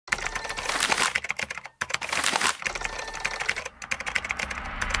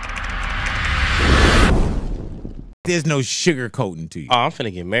There's no sugarcoating to you. Oh, I'm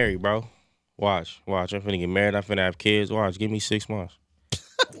finna get married, bro. Watch. I'm finna get married. I'm finna have kids. Watch. Give me 6 months.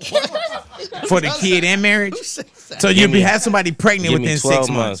 For the kid and marriage? So you'll have somebody pregnant within 6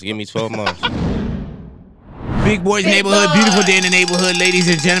 months. Give me 12 months. Big Boy's Neighborhood, beautiful day in the neighborhood, ladies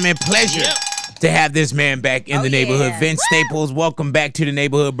and gentlemen. Pleasure to have this man back in the neighborhood. Vince Staples, welcome back to the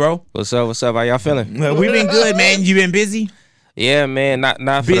neighborhood, bro. What's up? How y'all feeling? We've been good, man. You been busy? Yeah, man. Not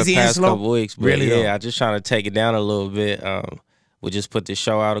for busy the past and slow? couple weeks, but really, yeah, I just trying to take it down a little bit. We just put this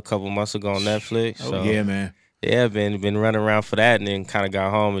show out a couple months ago on Netflix. So, yeah, man. Yeah, been running around for that, and then kind of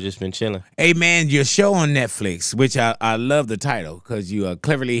got home and just been chilling. Hey, man, your show on Netflix, which I love the title because you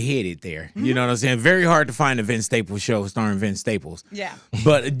cleverly hid it there. You know what I'm saying? Very hard to find a Vince Staples show starring Vince Staples. Yeah.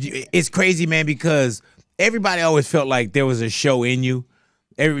 But it's crazy, man, because everybody always felt like there was a show in you.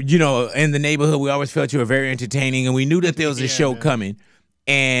 In the neighborhood, we always felt you were very entertaining, and we knew that there was a show coming.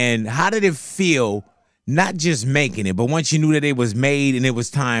 And how did it feel, not just making it, but once you knew that it was made and it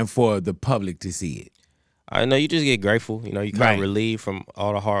was time for the public to see it? I know you just get grateful. You kind of relieved from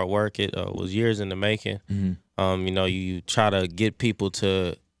all the hard work. It was years in the making. You try to get people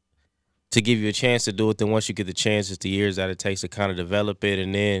to give you a chance to do it. Then once you get the chance, it's the years that it takes to kind of develop it,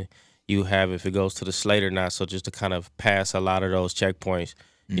 and then you have if it goes to the slate or not. So just to kind of pass a lot of those checkpoints,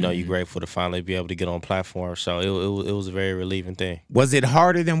 you're grateful to finally be able to get on platform. So it was a very relieving thing. Was it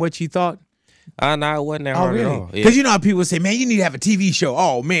harder than what you thought? No, it wasn't that hard at all. Because you know how people say, man, you need to have a TV show.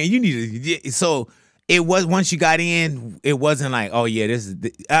 Oh, man, you need to. So it was, once you got in, it wasn't like, oh, yeah, this is.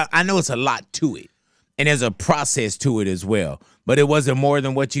 I know it's a lot to it. And there's a process to it as well. But it wasn't more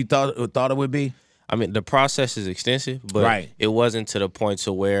than what you thought it would be? I mean, the process is extensive, but it wasn't to the point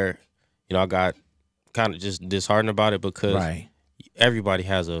to where, I got kind of just disheartened about it because everybody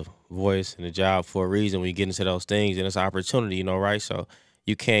has a voice and a job for a reason when you get into those things, and it's an opportunity, right? So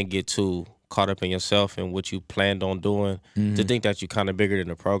you can't get too caught up in yourself and what you planned on doing to think that you're kind of bigger than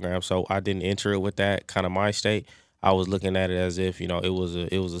the program. So I didn't enter it with that kind of mind state. I was looking at it as if, it was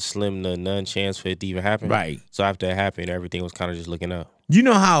a slim to none chance for it to even happen. Right. So after it happened, everything was kind of just looking up. You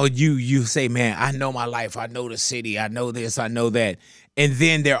know how you say, man, I know my life, I know the city, I know this, I know that. And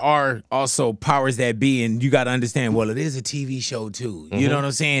then there are also powers that be, and you got to understand, well, it is a TV show too. You know what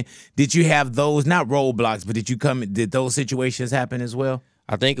I'm saying? Did you have those, not roadblocks, but did those situations happen as well?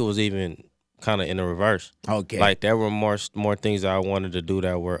 I think it was even kind of in the reverse. Okay. Like there were more things that I wanted to do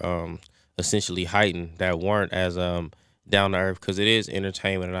that were essentially heightened, that weren't as down to earth, because it is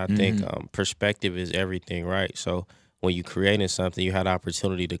entertainment, and I think perspective is everything, right? So when you're creating something, you had the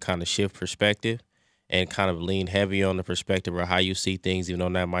opportunity to kind of shift perspective and kind of lean heavy on the perspective of how you see things, even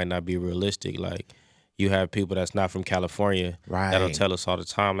though that might not be realistic. Like you have people that's not from California that'll tell us all the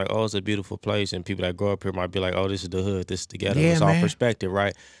time, like, oh, it's a beautiful place. And people that grow up here might be like, oh, this is the hood, this is the ghetto. Yeah, it's all perspective,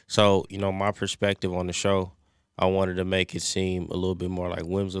 right? So, my perspective on the show, I wanted to make it seem a little bit more like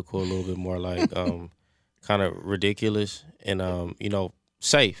whimsical, a little bit more like kind of ridiculous and,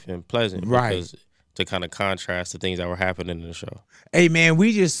 safe and pleasant. Because to kind of contrast the things that were happening in the show. Hey, man,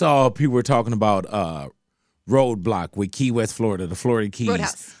 we just saw people were talking about Roadblock with Key West, Florida, the Florida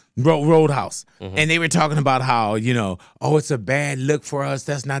Keys. Roadhouse. And they were talking about how, oh, it's a bad look for us.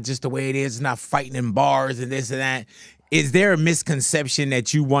 That's not just the way it is. It's not fighting in bars and this and that. Is there a misconception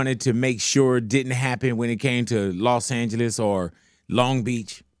that you wanted to make sure didn't happen when it came to Los Angeles or Long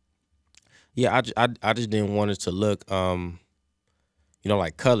Beach? Yeah, I just didn't want it to look,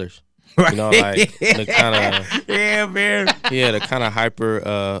 like Colors. Right. Like the kind of the kind of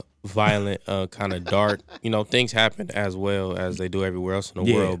hyper violent, kind of dark. Things happen as well as they do everywhere else in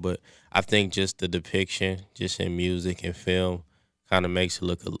the world. But I think just the depiction, just in music and film, kind of makes it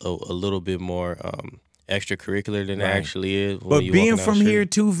look a little bit more extracurricular than it actually is. But being from here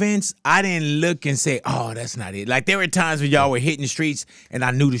too, Vince, I didn't look and say, oh, that's not it. Like there were times when y'all were hitting the streets and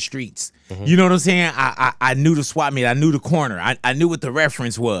I knew the streets. You know what I'm saying? I knew the swap meet. I knew the corner. I knew what the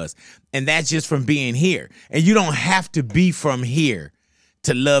reference was. And that's just from being here. And you don't have to be from here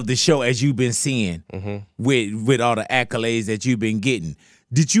to love the show, as you've been seeing with all the accolades that you've been getting.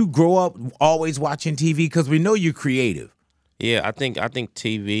 Did you grow up always watching TV? Because we know you're creative. Yeah, I think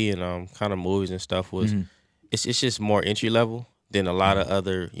TV and kind of movies and stuff was it's just more entry level than a lot of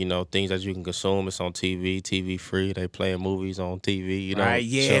other things that you can consume. It's on TV free. They playing movies on TV,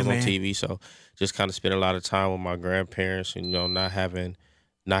 shows on TV. So just kind of spend a lot of time with my grandparents, and not having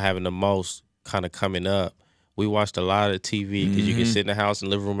the most kind of coming up. We watched a lot of TV because you can sit in the house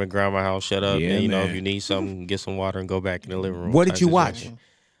and living room at grandma's house, shut up, and if you need something, get some water and go back in the living room. What did you watch?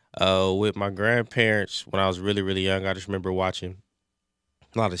 With my grandparents, when I was really, really young, I just remember watching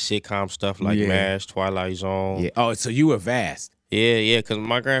a lot of sitcom stuff like MASH, Twilight Zone. Yeah. Oh, so you were vast. Yeah, because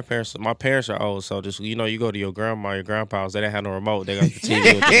my parents are old, so just you go to your grandma, your grandpa's, they didn't have no remote, they got the TV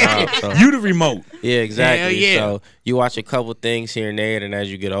with the knob. So. You the remote. Yeah, exactly. Hell yeah. So you watch a couple things here and there, and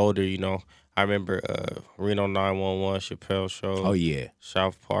as you get older, I remember Reno 911, Chappelle Show. Oh yeah,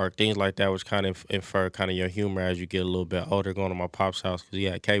 South Park, things like that, which kind of infer kind of your humor as you get a little bit older. Going to my pop's house because he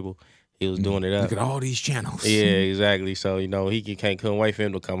had cable. He was doing it up. Look at all these channels. Yeah, exactly. So couldn't wait for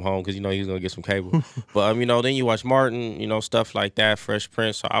him to come home because he was gonna get some cable. But then you watch Martin, stuff like that, Fresh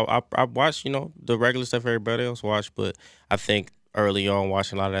Prince. So I watched the regular stuff everybody else watched, but I think early on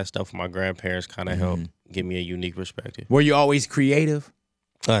watching a lot of that stuff with my grandparents kind of helped give me a unique perspective. Were you always creative?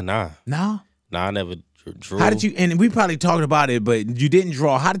 Nah, I never drew. How did you? And we probably talked about it, but you didn't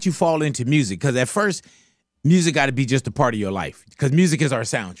draw. How did you fall into music? Because at first, music got to be just a part of your life. Because music is our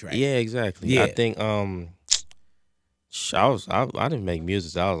soundtrack. Yeah, exactly. Yeah. I think I didn't make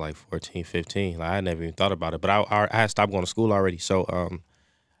music till I was like 14, 15. Like I never even thought about it. But I had stopped going to school already. So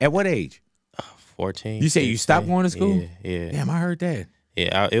at what age? 14. You say you stopped going to school? Yeah. Damn, I heard that.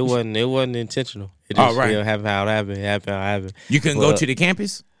 Yeah, it wasn't intentional. It just happened how it happened. You couldn't go to the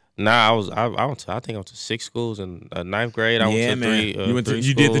campus? Nah, I think I went to 6 schools in 9th grade. I went to 3.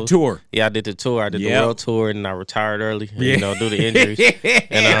 You did the tour. Yeah, I did the tour. I did the world tour, and I retired early. Yeah. Due to injuries.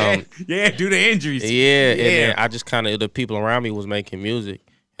 And due to injuries. Yeah, and then I just kind of the people around me was making music,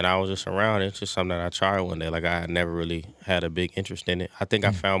 and I was just around. It's just something that I tried one day. Like I had never really had a big interest in it. I think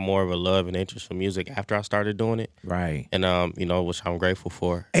I found more of a love and interest for music after I started doing it. Right. And which I'm grateful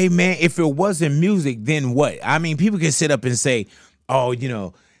for. Hey man, if it wasn't music, then what? I mean, people can sit up and say, "Oh,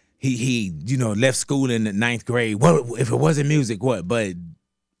 he left school in the 9th grade." Well, if it wasn't music, what? But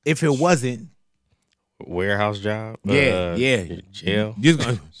if it wasn't, warehouse job, yeah, jail,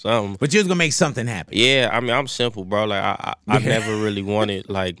 something. But you was gonna make something happen. Yeah, I mean, I'm simple, bro. Like I never really wanted,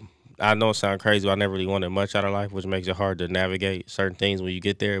 like, I know it sounds crazy, but I never really wanted much out of life, which makes it hard to navigate certain things when you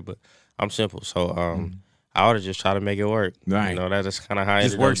get there. But I'm simple, so I ought to just try to make it work. Right. That's kind of how I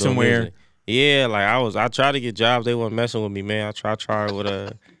just work somewhere. Music. Yeah, like I tried to get jobs. They weren't messing with me, man. I tried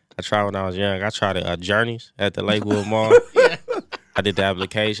when I was young. I tried Journeys at the Lakewood Mall. I did the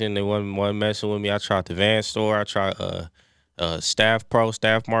application. They wasn't messing with me. I tried the van store. I tried Staff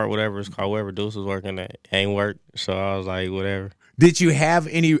Mart, whatever it's called, wherever Deuce was working at. Ain't work. So I was like, whatever. Did you have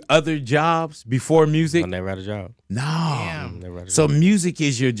any other jobs before music? I never had a job. No. Never had a so job. Music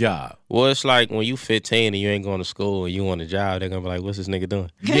is your job. Well, it's like when you 15 and you ain't going to school and you want a job, they're going to be like, what's this nigga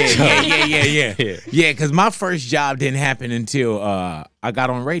doing? Yeah, because my first job didn't happen until I got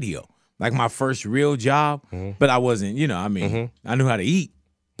on radio. Like my first real job, but I wasn't, I knew how to eat.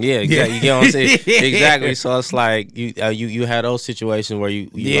 Yeah, exactly. You get what I'm saying? Exactly. So it's like you had those situations where you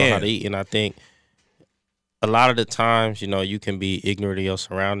know how to eat, and I think a lot of the times, you can be ignorant of your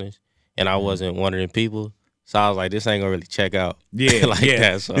surroundings, and I wasn't one of them people. So I was like, this ain't gonna really check out. Yeah,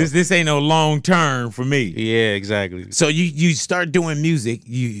 that. So. This ain't no long term for me. Yeah, exactly. So you start doing music.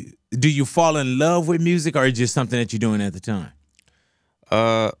 Do you fall in love with music, or is it just something that you're doing at the time?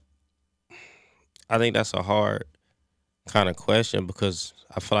 I think that's a hard kind of question because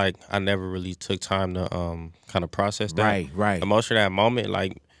I feel like I never really took time to kind of process that. Right. Emotion at that moment,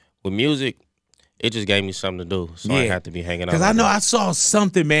 like with music, it just gave me something to do, so I had to be hanging out. Because I know I saw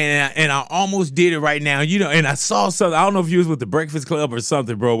something, man, and I almost did it right now. And I saw something. I don't know if you was with the Breakfast Club or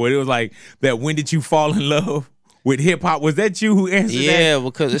something, bro, but it was like that. When did you fall in love with hip hop? Was that you who answered that? Yeah,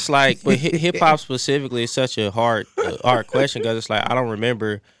 because it's like, but hip hop specifically is such a hard question because it's like I don't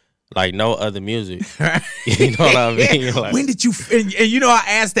remember like no other music. You know what I mean? Like, when did you? And I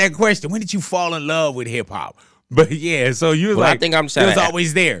asked that question. When did you fall in love with hip hop? But yeah, so you was like, I think I'm just it was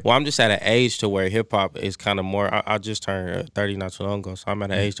always there. Well, I'm just at an age to where hip hop is kind of more. I just turned 30 not too long ago, so I'm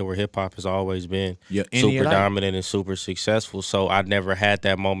at an age to where hip hop has always been super dominant and super successful. So I never had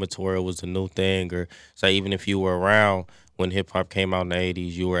that moment to where it was a new thing, or say even if you were around when hip hop came out in the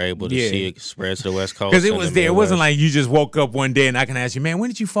 80s, you were able to see it spread to the West Coast. Because it was there. It wasn't like you just woke up one day and I can ask you, man, when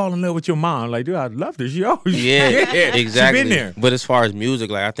did you fall in love with your mom? Like, dude, I love this. Yo. Yeah, exactly. She been there. But as far as music,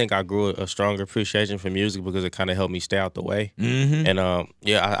 like I think I grew a stronger appreciation for music because it kind of helped me stay out the way. And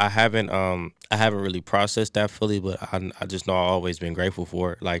I haven't really processed that fully, but I just know I've always been grateful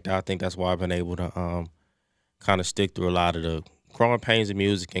for it. Like I think that's why I've been able to kind of stick through a lot of the growing pains of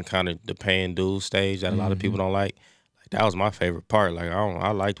music and kind of the paying dues stage that a lot of people don't like. That was my favorite part. Like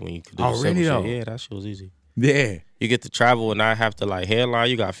I liked when you could do the simple shit. Yeah, that shit was easy. Yeah. You get to travel and not have to like headline.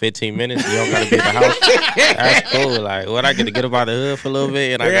 You got 15 minutes. You don't got to be at the house. That's cool. Like, what, I get to get up out the hood for a little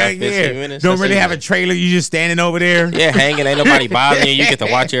bit and I got 15 minutes. Don't really have a trailer. You just standing over there. Yeah, hanging. Ain't nobody bothering you. You get to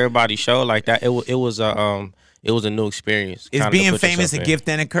watch everybody's show like that. It was a new experience. Is being famous a gift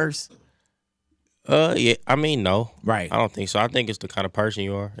and a curse? Yeah, I mean, no. Right. I don't think so. I think it's the kind of person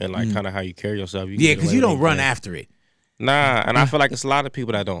you are and like kind of how you carry yourself. You Yeah, because you don't run after it. Nah, and I feel like it's a lot of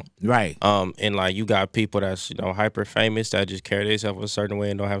people that don't. Right. And like you got people that's hyper famous that just carry themselves a certain way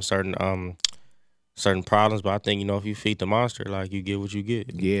and don't have certain problems. But I think if you feed the monster, like you get what you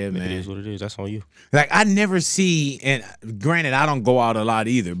get. Yeah, man. It is what it is. That's on you. Like I never see, and granted, I don't go out a lot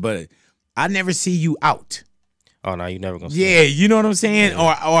either, but I never see you out. Oh no, you never gonna see Yeah, you know what I'm saying?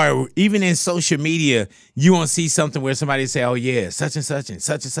 Yeah. Or even in social media, you won't see something where somebody say, "Oh yeah, such and such and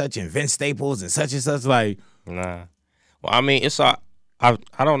such and such and Vince Staples and such." Like, nah. Well, I mean, it's all. I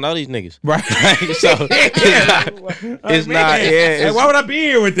don't know these niggas. Right. So it's not. Yeah. Hey, why would I be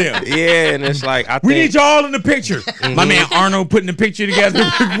here with them? Yeah, and it's like we need y'all in the picture. My man Arnold putting the picture together.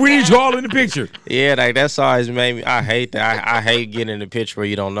 We need y'all in the picture. Yeah, like that's always made me. I hate that. I hate getting in the picture where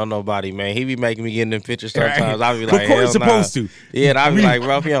you don't know nobody, man. He be making me get in the picture sometimes. I'll be like, Corey's supposed to. Yeah, and I'll be like,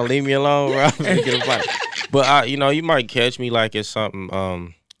 bro, if you don't leave me alone, bro, I'm gonna get a fight. But you might catch me like it's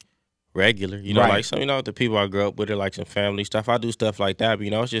something regular, like some, the people I grew up with, are like some family stuff. I do stuff like that, but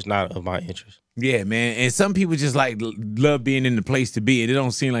it's just not of my interest. Yeah, man. And some people just like love being in the place to be, and it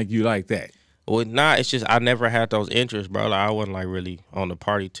don't seem like you like that. Well, nah, it's just I never had those interests, bro. Like I wasn't like really on the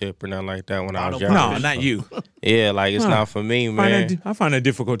party tip or nothing like that when I was younger. No, not you. Yeah, like it's not for me, man. I find that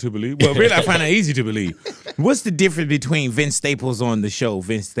difficult to believe. Well, really, I find that easy to believe. What's the difference between Vince Staples on the show,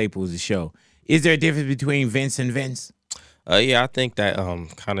 Vince Staples' show? Is there a difference between Vince and Vince? Yeah, I think that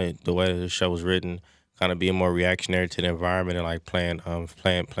kind of the way the show was written, kind of being more reactionary to the environment and like playing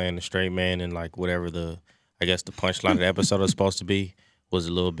the straight man and like whatever the punchline of the episode was supposed to be was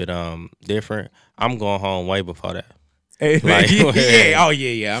a little bit different. I'm going home way before that. Like, yeah. Oh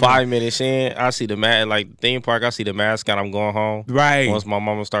yeah. 5 minutes in, I see the theme park. I see the mascot. I'm going home. Right. Once my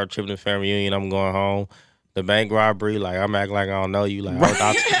mama start tripping the family reunion, I'm going home. The bank robbery, like I'm acting like I don't know you. Like,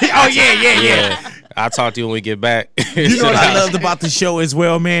 oh yeah. I'll talk to you when we get back. You know what I loved about the show as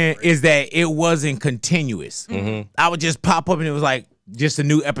well, man, is that it wasn't continuous. I would just pop up and it was like just a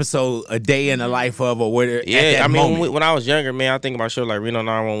new episode, a day in the life of or whatever. Yeah, I mean, when I was younger, man, I think about shows like Reno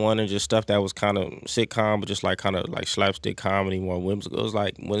 911 and just stuff that was kind of sitcom, but just like kind of like slapstick comedy, more whimsical. It was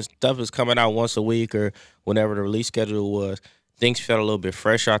like when stuff was coming out once a week or whenever the release schedule was, things felt a little bit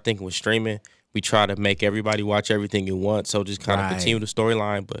fresher. I think with streaming, we try to make everybody watch everything at once, so just kind of continue the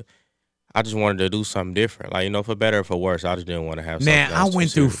storyline. But I just wanted to do something different, like for better or for worse. I just didn't want to have. Man, I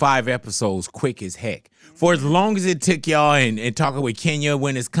went through 5 episodes quick as heck. For as long as it took y'all and talking with Kenya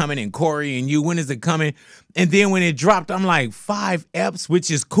when it's coming and Corey and you when is it coming, and then when it dropped, I'm like 5 eps, which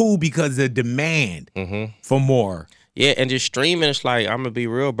is cool because the demand for more. Yeah, and just streaming, it's like I'm gonna be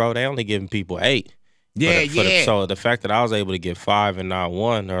real, bro. They only giving people 8. So the fact that I was able to get 5 and not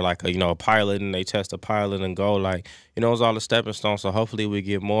 1, or like a pilot, and they test a pilot and go like it was all a stepping stone. So hopefully we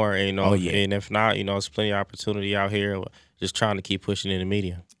get more. And, and if not, it's plenty of opportunity out here. Just trying to keep pushing in the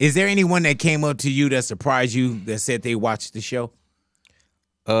media. Is there anyone that came up to you that surprised you that said they watched the show?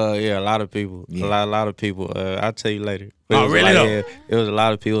 Yeah, a lot of people. Yeah. A lot of people. I'll tell you later. Oh, really? Yeah, it was a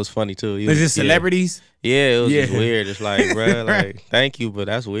lot of people. It was funny too. Is it celebrities? Yeah, it was just weird. It's like, bro, like, thank you, but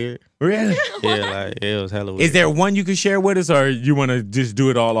that's weird. Really? Yeah, like it was hella weird. Is there one you can share with us, or you want to just do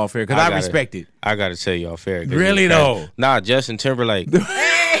it all off air? Because I respect it. I got to tell you off air. Really though? Nah, Justin Timberlake.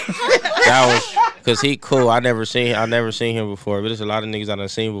 That was because he cool. I never seen him before, but there's a lot of niggas I done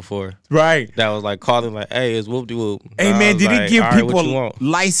seen before. Right. That was like calling like, hey, it's whoop de whoop. Hey man, did he give people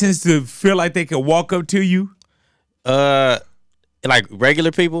license to feel like they could walk up to you? Like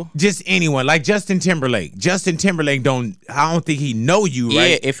regular people? Just anyone, like Justin Timberlake. Justin Timberlake I don't think he know you,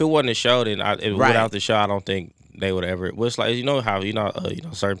 right? Yeah, if it wasn't a show, then without the show, I don't think they would ever. Well, it's like how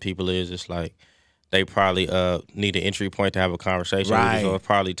certain people is. It's like they probably need an entry point to have a conversation. Right. So it's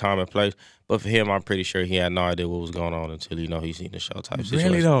probably time and place. But for him, I'm pretty sure he had no idea what was going on until he seen the show type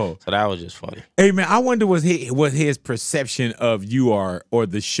situation. Really though? So that was just funny. Hey man, I wonder what his perception of you or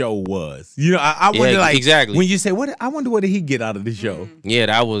the show was. I wonder like exactly when you say what. I wonder what did he get out of the show? Yeah,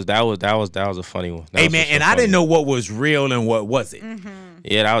 that was a funny one. Hey man, and I didn't know what was real and what wasn't.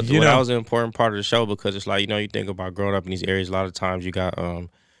 Yeah, that was an important part of the show because it's like you think about growing up in these areas. A lot of times you got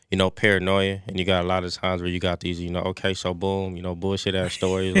paranoia, and you got a lot of times where you got these, okay, so boom, bullshit ass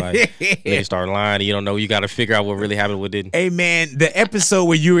stories, like niggas start lying, and you don't know, you got to figure out what really happened, what didn't. Hey man, the episode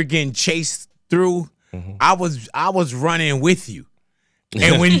where you were getting chased through, I was running with you,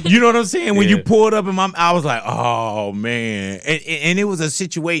 and when you know what I'm saying, when you pulled up in I was like, oh man, and it was a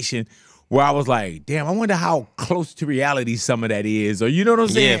situation where I was like, damn, I wonder how close to reality some of that is, or you know what I'm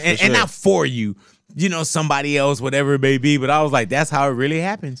saying, and not for you. Somebody else, whatever it may be. But I was like, that's how it really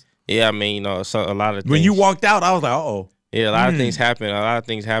happens. Yeah, I mean, so a lot of things. When you walked out, I was like, uh-oh. Yeah, a lot of things happen. A lot of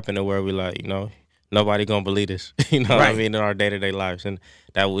things happen to where we like, nobody gonna believe this. You know what I Right. mean, in our day-to-day lives, and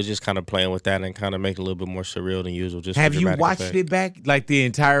that was just kind of playing with that and kind of make it a little bit more surreal than usual. Just Have for you dramatic watched effect. it back, like the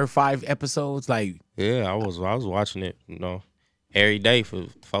entire 5 episodes? Like, Yeah, I was watching it, every day for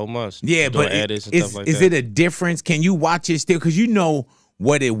 4 months. yeah, doing but edits and stuff like is that. it a difference? Can you watch it still? Because you know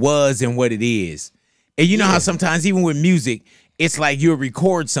what it was and what it is. And you know how Yeah. sometimes even with music, it's like you'll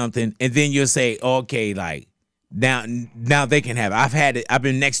record something and then you'll say, okay, like now they can have it. I've had it. I've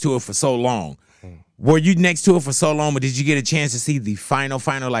been next to it for so long. Were you next to it for so long, but did you get a chance to see the final,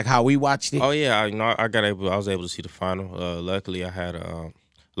 like how we watched it? Oh yeah, I was able to see the final. Luckily, I had a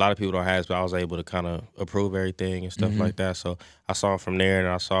lot of people don't have, but I was able to kind of approve everything and stuff like that. So I saw it from there, and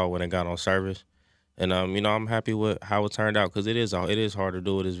I saw it when it got on service. And I'm happy with how it turned out because it is hard to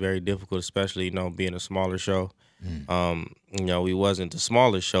do. It is very difficult, especially being a smaller show. We wasn't the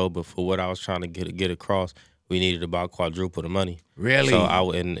smallest show, but for what I was trying to get across, we needed about quadruple the money. Really? So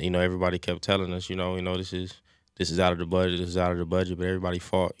everybody kept telling us, this is out of the budget, this is out of the budget, but everybody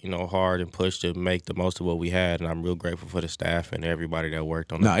fought, hard and pushed to make the most of what we had, and I'm real grateful for the staff and everybody that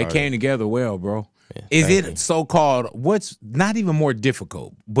worked on it. No, it came together well, bro. Yeah, Is thank it you. so-called, what's not even more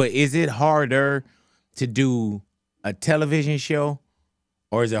difficult, but is it harder to do a television show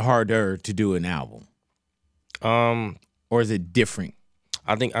or is it harder to do an album? Or is it different?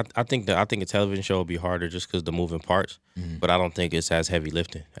 I think a television show would be harder just because the moving parts, but I don't think it's as heavy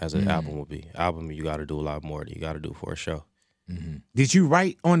lifting as an album would be. Album, you got to do a lot more than you got to do for a show. Did you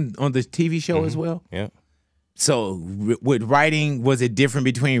write on the TV show as well? Yeah. So with writing, was it different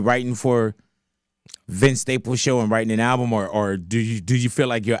between writing for Vince Staples show and writing an album, or do you feel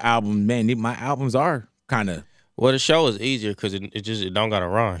like your album, man, my albums are kind of Well, the show is easier because it don't got to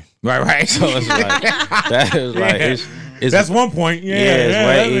rhyme. right? So it's like that is like Yeah. it's That's one point. Yeah, it's way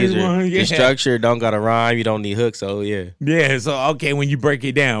that is easier. one, yeah. The structure don't got to rhyme. You don't need hooks. So yeah. Yeah, so okay, when you break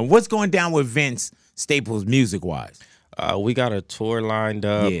it down, what's going down with Vince Staples music wise? We got a tour lined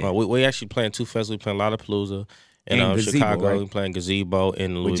up. Yeah. We actually playing 2 festivals. We playing Lollapalooza in And Gazebo, Chicago. right? We playing Gazebo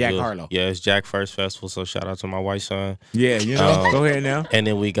in Louisville. With Jack Harlow. Yeah, it's Jack First Festival. So shout out to my white son. Yeah, go ahead now. And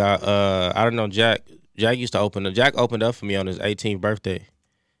then we got I don't know, Jack used to Jack opened up for me on his 18th birthday,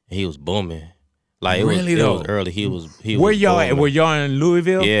 and he was booming. Like it Really, was though? early. He was Where y'all at? booming. Were y'all in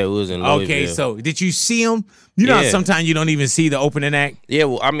Louisville? Yeah, it was in Louisville. Okay, so did you see him? You know, how Yeah. sometimes you don't even see the opening act. Yeah,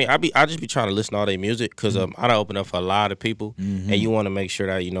 well, I mean, I just be trying to listen to all their music because I done open up for a lot of people, and you want to make sure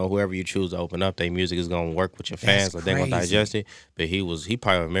that whoever you choose to open up, their music is gonna work with your fans, like they're gonna crazy. digest it. But he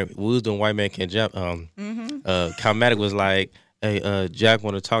probably remember we was doing White Man Can't Jump. Calmatic was like, "Hey, Jack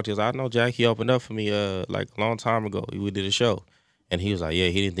want to talk to you." I was like, "I know Jack. He opened up for me like a long time ago. We did a show." And he was like, "Yeah,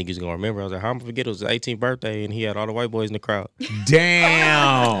 he didn't think he was gonna remember." I was like, "How am I gonna forget? It was his 18th birthday, and he had all the white boys in the crowd."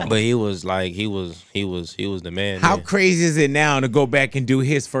 Damn. But he was like, he was the man. How man. crazy is it now to go back and do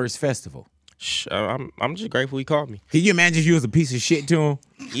his first festival? I'm just grateful he called me. Can you imagine if you was a piece of shit to him?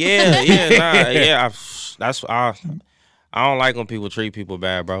 I don't like when people treat people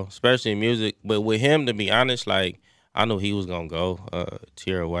bad, bro. Especially in music. But with him, to be honest, like I knew he was gonna go.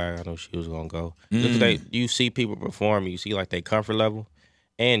 Tierra Wag, I knew she was gonna go. Look, you see people perform, you see like their comfort level,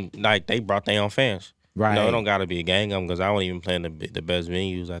 and like they brought their own fans. Right. No, it don't gotta be a gang of them because I wasn't even playing the best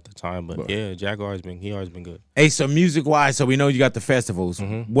venues at the time. But yeah, Jack always been good. Hey, so music wise, so we know you got the festivals.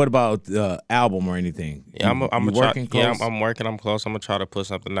 What about the album or anything? Yeah, I'm You try. working Yeah, close? I'm working. I'm close. I'm gonna try to put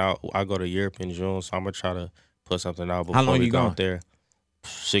something out. I go to Europe in June, so I'm gonna try to put something out before long we you go gone? out there.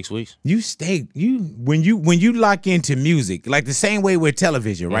 6 weeks. When you lock into music, like the same way with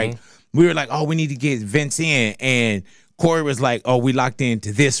television, right? We were like, oh, we need to get Vince in, and Corey was like, oh, we locked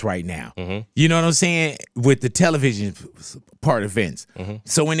into this right now. You know what I'm saying? With the television part of Vince.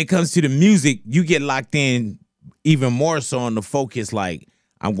 So when it comes to the music, you get locked in even more so on the focus, like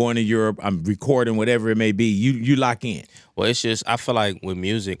I'm going to Europe, I'm recording, whatever it may be. You lock in. Well, it's just I feel like with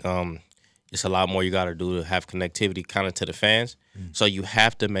music, it's a lot more you got to do to have connectivity kind of to the fans. So you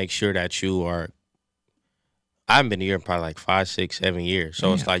have to make sure that you are. I haven't been to Europe probably like 5, 6, 7 years.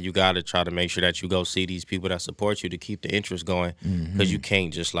 So it's like you got to try to make sure that you go see these people that support you to keep the interest going. Because you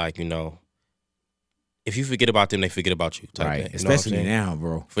can't just like, if you forget about them, they forget about you. Type Right. thing, you know what I'm Especially saying? now,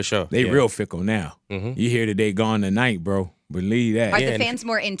 bro. For sure. They yeah. real fickle now. You hear that they gone tonight, bro. Believe that. Are Yeah, the and- fans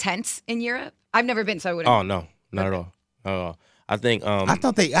more intense in Europe? I've never been, so I wouldn't. Oh, no. Not at all. Not at all. I think I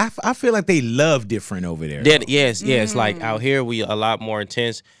thought I feel like they love different over there. that yes. Like out here, we a lot more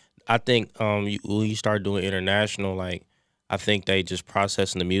intense. I think when you start doing international, like I think they just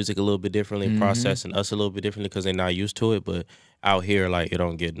processing the music a little bit differently, processing us a little bit differently because they're not used to it. But out here, like it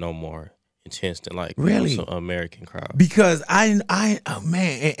don't get no more intense than like Really? some American crowd. Because oh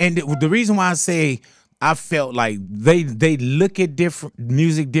man, and the reason why I say I felt like they look at different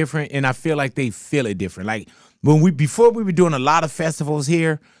music different, and I feel like they feel it different. Like before we were doing a lot of festivals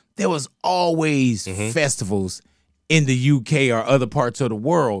here, there was always festivals in the UK or other parts of the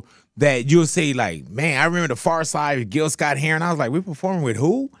world that you'll say like, man, I remember the Far Side with Gil Scott-Heron. I was like, we're performing with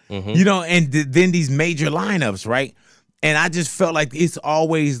who? You know, and then these major lineups, right? And I just felt like it's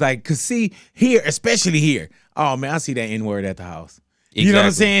always like, cause see here, especially here, oh man, I see that N-word at the house. Exactly. You know what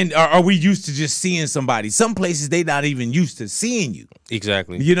I'm saying? Or are we used to just seeing somebody? Some places they not even used to seeing you.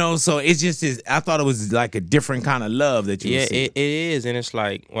 Exactly. You know, so it's just I thought it was like a different kind of love that you. Yeah, it is, and it's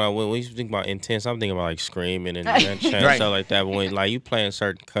like, well, when you think about intense, I'm thinking about like screaming and stuff like that. But when like you play in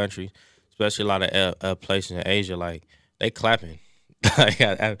certain countries, especially a lot of places in Asia, like they clapping like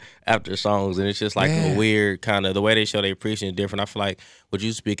after songs, and it's just like a weird kind of the way they show they appreciate it different. I feel like what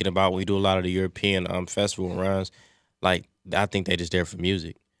you speaking about when we do a lot of the European festival runs, like. I think they just there for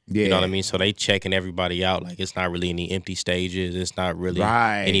music. Yeah. You know what I mean? So they checking everybody out. Like it's not really any empty stages. It's not really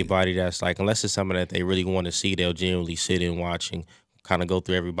anybody that's like, unless it's something that they really want to see, they'll genuinely sit and watch and kind of go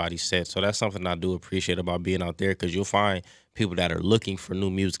through everybody's set. So that's something I do appreciate about being out there, because you'll find people that are looking for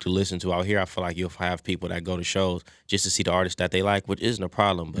new music to listen to out here. I feel like you'll have people that go to shows just to see the artists that they like, which isn't a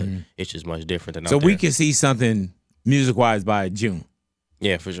problem, but it's just much different than out there. So we can see something music-wise by June.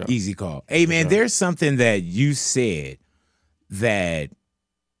 Yeah, for sure. Easy call. Hey, man, there's something that you said that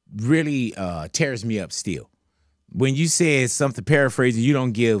really tears me up still. When you said something, paraphrasing, you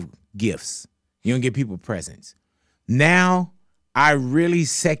don't give gifts. You don't give people presents. Now, I really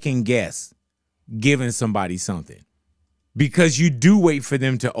second guess giving somebody something, because you do wait for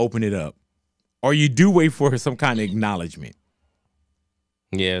them to open it up, or you do wait for some kind of acknowledgement.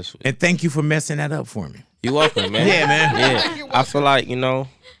 Yes. And thank you for messing that up for me. You're welcome, man. Yeah, man. Yeah. I feel like, you know,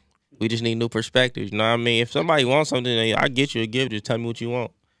 we just need new perspectives. You know what I mean? If somebody wants something, I get you a gift. Just tell me what you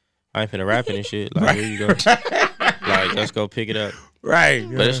want. I ain't finna rap it and shit. Like, here you go. Like, let's go pick it up. Right.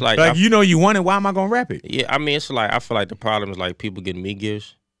 But it's like you know you want it, why am I gonna rap it? Yeah, I mean, it's like I feel like the problem is like people getting me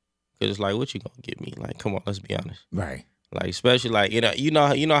gifts, because it's like, what you gonna get me? Like, come on, let's be honest. Right. Like, especially like you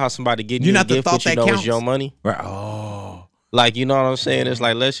know how somebody getting you a gift, but you know it's your money. Right. Oh. Like, you know what I'm saying? It's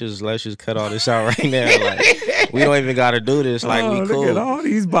like, let's just cut all this out right now. Like, we don't even got to do this. Like, we cool. Look at all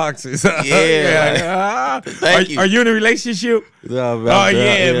these boxes. Yeah. Thank you. Are you in a relationship? No,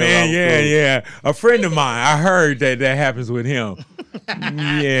 man. Yeah. A friend of mine, I heard that happens with him.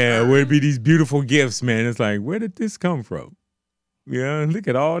 Yeah, where it be these beautiful gifts, man. It's like, where did this come from? Yeah, look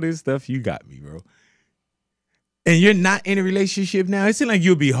at all this stuff you got me, bro. And you're not in a relationship now? It seems like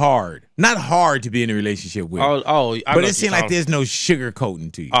you'll be hard. Not hard to be in a relationship with. But it seems like there's no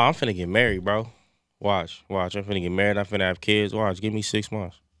sugarcoating to you. Oh, I'm finna get married, bro. Watch. I'm finna get married. I'm finna have kids. Watch. Give me 6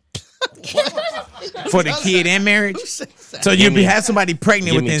 months. For the kid and marriage? So you'll have somebody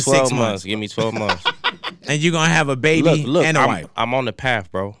pregnant within 6 months. Give me 12 months. And you're going to have a baby and a wife. I'm on the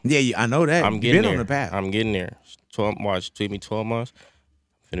path, bro. Yeah, I know that. I'm getting there. On the path. I'm getting there. Give me 12 months.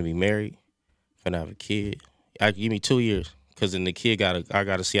 I'm finna be married. Finna have a kid. Give me 2 years, because then the kid I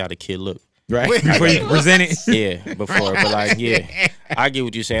gotta see how the kid look. Right. Before you present it? Yeah, before. But like, yeah. I get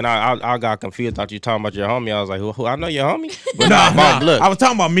what you're saying. I got confused. Thought you talking about your homie. I was like, who, I know your homie? But look. I was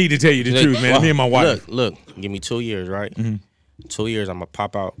talking about me, to tell you the truth, man. Me and my wife. Look. Give me 2 years, right? 2 years, I'm gonna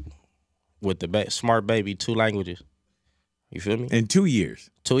pop out with the smart baby, 2 languages. You feel me? In 2 years.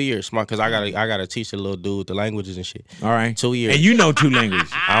 2 years, smart, because I gotta teach the little dude the languages and shit. All right. 2 years. And you know 2 languages.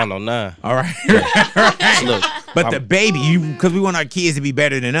 I don't know none. All right. Look, but the baby, because we want our kids to be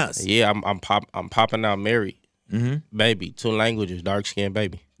better than us. Yeah, I'm popping out married. Baby, 2 languages, dark skinned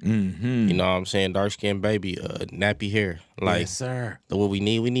baby. You know what I'm saying? Dark skinned baby, nappy hair. Like, yes, sir. What we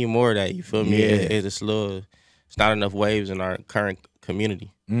need more of that. You feel me? Yeah. It's not enough waves in our current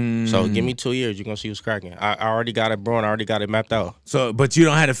community. So give me 2 years, you're gonna see what's cracking. I already got it brewing, I already got it mapped out. So, but you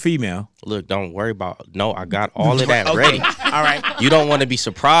don't have a female. Look, don't worry about. No, I got all of that ready. All right. You don't want to be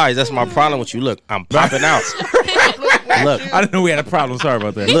surprised. That's my problem with you. Look, I'm popping out. Look, I didn't know we had a problem. Sorry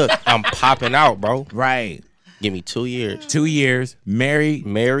about that. Look, I'm popping out, bro. Right. Give me 2 years. 2 years,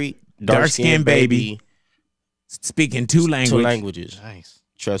 married, dark-skinned baby, speaking 2 languages. 2 languages. Nice.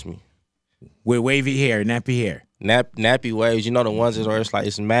 Trust me. With wavy hair, nappy hair. Nappy waves, you know the ones that are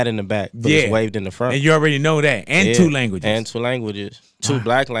it's mad in the back, but it's waved in the front. And you already know that. And 2 languages. And 2 languages. 2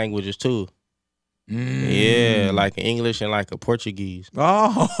 black languages too. Yeah, like English and like a Portuguese.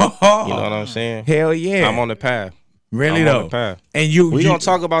 Oh. You know what I'm saying? Hell yeah. I'm on the path. Really I'm on the path. And we gonna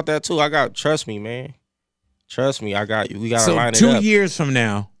talk about that too. Trust me, man. Trust me, we gotta line it up. So 2 years from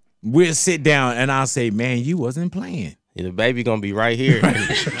now, we'll sit down and I'll say, man, you wasn't playing. Yeah, the baby gonna be right here.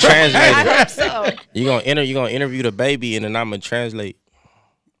 Translating. I hope so. You gonna interview the baby, and then I'm gonna translate.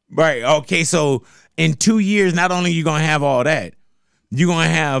 Right. Okay. So In 2 years, not only you gonna have all that, you're gonna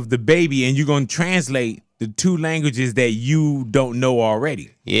have the baby, and you're gonna translate the 2 languages that you don't know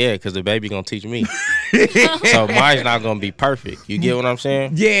already. Yeah, because the baby gonna teach me. So mine's not gonna be perfect. You get what I'm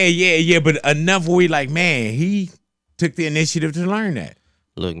saying? Yeah. But enough where we like, man, he took the initiative to learn that.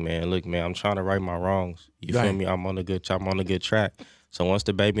 Look, man. I'm trying to right my wrongs. You feel me? I'm on a good track. So once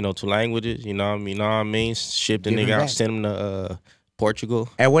the baby know 2 languages, you know what I mean? Ship the nigga out, send him to Portugal.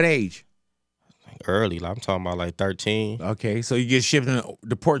 At what age? Early, like I'm talking about like 13. Okay, so you get shipped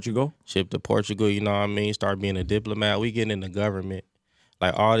to Portugal. Shipped to Portugal, you know what I mean? Start being a diplomat. We getting in the government.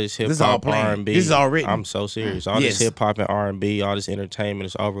 Like all this hip hop, R&B. This is all written. I'm so serious. All this hip hop and R&B, all this entertainment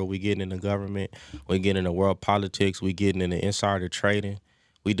is over. We getting in the government. We getting in the world politics. We getting in the insider trading.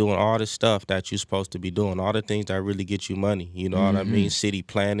 We doing all this stuff that you're supposed to be doing. All the things that really get you money. You know what I mean? City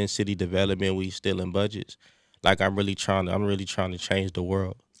planning, city development. We still in budgets. Like I'm really trying to change the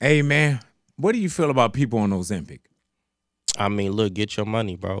world. Hey man, what do you feel about people on Ozempic? I mean, look, get your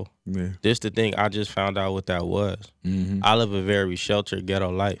money, bro. Yeah. This the thing. I just found out what that was. I live a very sheltered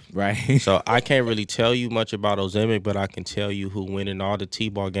ghetto life. Right. So I can't really tell you much about Ozempic, but I can tell you who went in all the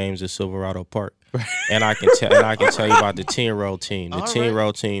T-ball games at Silverado Park. And I can tell you about the 10-year-old team. The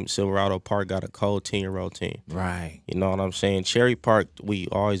 10-year-old team, Silverado Park got a cold 10-year-old team. Right. You know what I'm saying? Cherry Park, we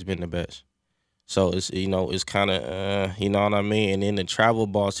always been the best. So it's it's kind of you know what I mean. And then the travel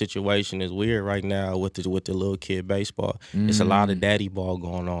ball situation is weird right now with the little kid baseball. It's a lot of daddy ball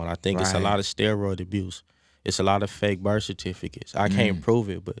going on. I think it's a lot of steroid abuse. It's a lot of fake birth certificates. I can't prove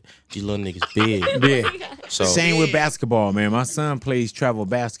it, but these little niggas big. Yeah. So same with basketball, man. My son plays travel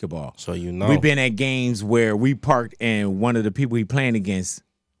basketball. So you know, we've been at games where we parked and one of the people we playing against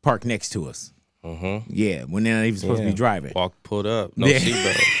parked next to us. Yeah, when they're not even supposed to be driving. Pulled up, no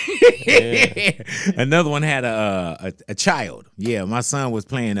seatbelt. Another one had a child. Yeah, my son was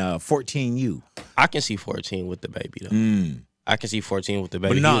playing 14U. I can see 14 with the baby though. I can see 14 with the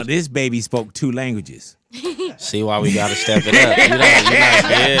baby. But no, this baby spoke 2 languages. See why we gotta step it up.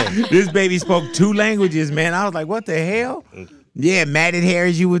 Yeah. This baby spoke 2 languages, man. I was like, what the hell? Yeah, matted hair,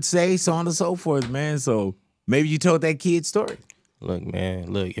 as you would say, so on and so forth, man. So maybe you told that kid's story. Look,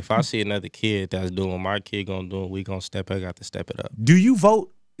 man, if I see another kid that's doing what my kid gonna do, we gonna step up. I got to step it up. Do you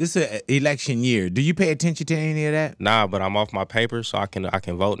vote? It's an election year. Do you pay attention to any of that? Nah, but I'm off my papers, so I can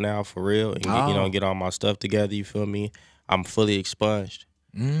vote now for real and get all my stuff together. You feel me? I'm fully expunged,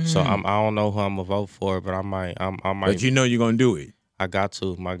 so I don't know who I'm gonna vote for, but I might. But you know you're gonna do it. I got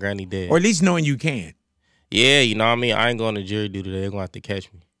to. My granny dead. Or at least knowing you can. Yeah, you know what I mean. I ain't going to jury duty today. They're gonna have to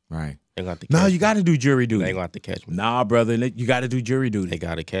catch me. Right. No, you got to do jury duty. They ain't gonna have to catch me. Nah, brother, you got to do jury duty. They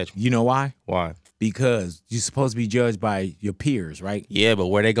got to catch me. You know why? Why? Because you're supposed to be judged by your peers, right? Yeah, but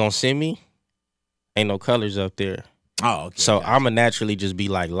where they gonna send me? Ain't no colors up there. Oh, okay. So I'ma naturally just be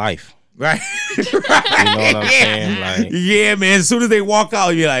like life. Right. You know what I'm saying? Like, yeah, man. As soon as they walk out,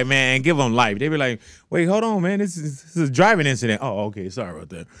 you're like, man, give them life. They be like, wait, hold on, man. This is a driving incident. Oh, okay. Sorry about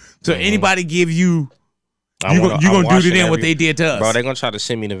that. So anybody give you. You gonna do to them what they did to us, bro. They gonna try to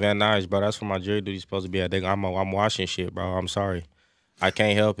send me to Van Nuys, bro. That's where my jury duty's supposed to be at. I'm watching shit, bro. I'm sorry, I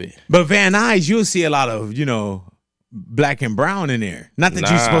can't help it. But Van Nuys, you'll see a lot of black and brown in there. Not that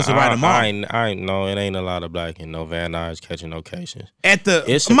you're supposed to write them off. I ain't no. It ain't a lot of black and no Van Nuys catching no cases.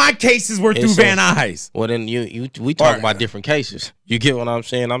 My cases were through Van Nuys. Well, then we talk about different cases. You get what I'm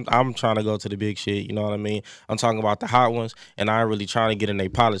saying? I'm trying to go to the big shit. You know what I mean? I'm talking about the hot ones, and I ain't really trying to get in their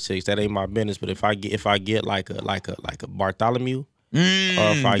politics. That ain't my business. But if I get like a Bartholomew, or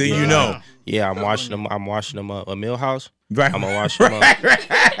if I get, yeah, I'm washing them up. A Millhouse, right? I'm gonna wash them up.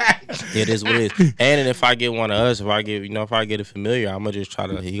 It is what it is. And then if I get one of us, if I get a familiar, I'm gonna just try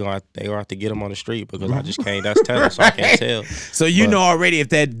to. They gonna have to get him on the street because I just can't. That's tennis, so I can't tell. So know already if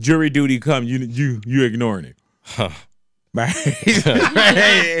that jury duty comes, you ignoring it. Huh. Right.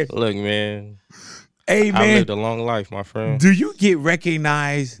 Look, man. Hey, man. I lived a long life, my friend. Do you get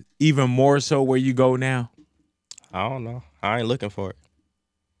recognized even more so where you go now? I don't know. I ain't looking for it.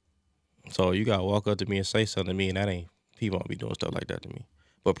 So you gotta walk up to me and say something to me, and that ain't people don't be doing stuff like that to me.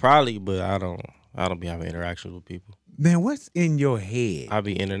 But I don't be having interactions with people. Man, what's in your head? I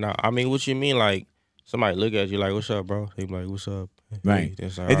be in and out. I mean, what you mean? Like somebody look at you like, "What's up, bro?" They be like, "What's up?" Right.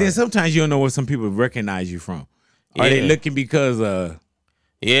 And then sometimes you don't know what some people recognize you from. Are they looking because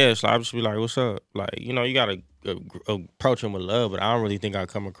yeah, so I just be like, "What's up?" Like, you gotta approach them with love, but I don't really think I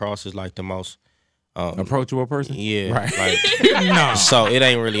come across as like the most approachable person. Yeah, right. Like, no. So it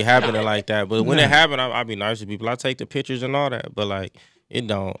ain't really happening like that. But when it happen, I be nice to people. I take the pictures and all that. But like, it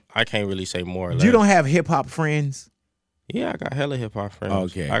don't. I can't really say more or less. You don't have hip hop friends? Yeah, I got hella hip hop friends.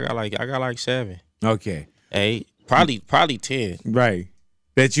 Okay. I got like 7. Okay. 8, probably 10. Right.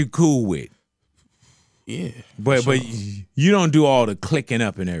 That you cool with. Yeah. But you don't do all the clicking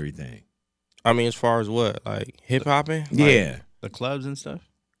up and everything. I mean, as far as what? Like hip hopping? Yeah. The clubs and stuff.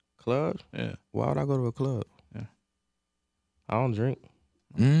 Clubs? Yeah. Why would I go to a club? Yeah. I don't drink.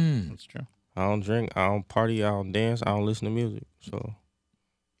 That's true. I don't drink. I don't party. I don't dance. I don't listen to music. So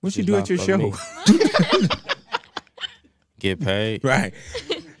What you it's do not at your for show? me. Get paid? Right.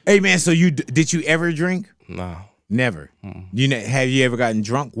 Hey man, so did you ever drink? Nah. Never. Have you ever gotten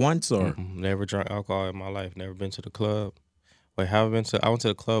drunk once or? Never drank alcohol in my life. Never been to the club. Wait, have I been to? I went to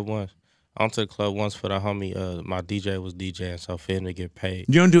the club once. I went to the club once for the homie. My DJ was DJing, so for him to get paid.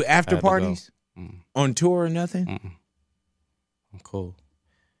 You don't do after I had to parties on tour or go. nothing? I'm cool.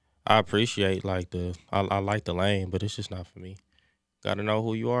 I appreciate I like the lane, but it's just not for me. Got to know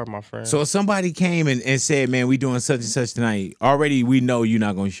who you are, my friend. So if somebody came and said, "Man, we doing such and such tonight," already we know you're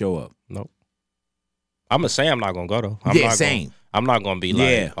not gonna show up. Nope. I'm gonna say I'm not gonna go though. Same. I'm not gonna be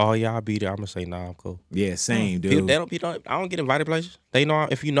like, oh yeah, I'll be there. I'm gonna say nah, I'm cool. Yeah, same, dude. I don't get invited places. They know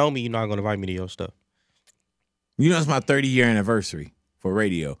if you know me, you're not gonna invite me to your stuff. You know, it's my 30-year anniversary for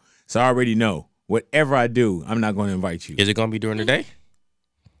radio, so I already know whatever I do, I'm not gonna invite you. Is it gonna be during the day?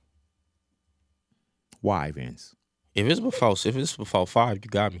 Why, Vince? If it's before 5, you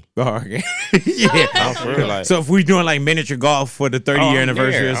got me. Oh, okay. Yeah. I'm for real, like, So if we doing like miniature golf for the 30-year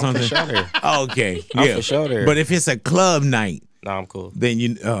anniversary or something, I'm for sure there. Okay, I'm yeah, for sure there. But if it's a club night, Nah, I'm cool.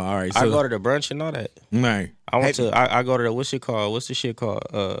 then all right. So I go to the brunch and all that. right. I go to the what's the shit called?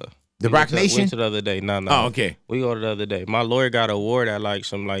 The Rock Nation? Went to the other day. No. Oh, okay. We go to the other day. My lawyer got an award at like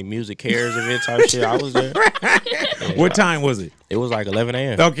some like music cares event type shit. I was there. What time was it? It was like 11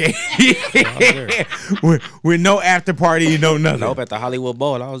 a.m. Okay. with no after party, no nothing. Nope, at the Hollywood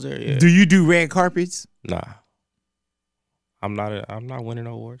Bowl. I was there. Yeah. Do you do red carpets? Nah. I'm not winning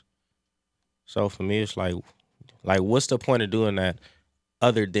no awards. So for me, it's like what's the point of doing that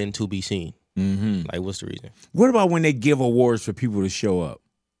other than to be seen? Mm-hmm. Like, what's the reason? What about when they give awards for people to show up?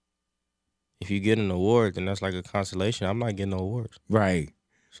 If you get an award, then that's like a consolation. I'm not getting no awards. Right.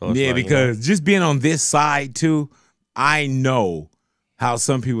 So it's Yeah, like, because just being on this side too, I know how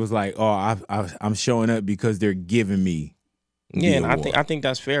some people's like, oh, I'm showing up because they're giving me. Yeah, and I think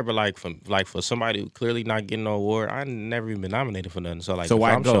that's fair, but for somebody who clearly not getting no award, I never even been nominated for nothing. So if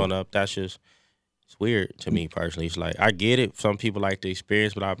I'm showing up, that's just it's weird to me personally. It's like I get it. Some people like the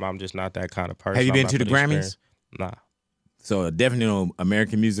experience, but I'm just not that kind of person. Have you been to the Grammys? Nah. So definitely no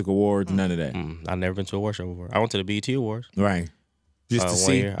American Music Awards, none of that. I've never been to a award show before. I went to the BET Awards. Right. Just to 1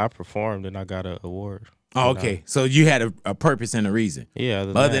 see. year. I performed and I got an award. Oh, okay. So you had a purpose and a reason. Yeah.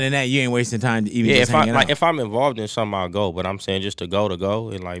 Other than that, you ain't wasting time to even just hanging out. If I'm involved in something, I'll go. But I'm saying just to go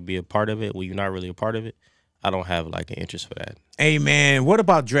and like be a part of it when you're not really a part of it, I don't have like an interest for that. Hey man, what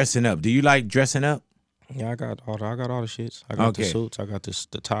about dressing up? Do you like dressing up? Yeah, I got all the shits. I got the suits. I got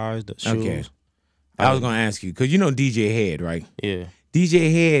the ties, the shoes. Okay. I was gonna ask you because you know DJ Head, right? Yeah.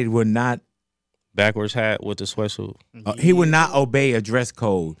 DJ Head would not backwards hat with the sweatsuit. He would not obey a dress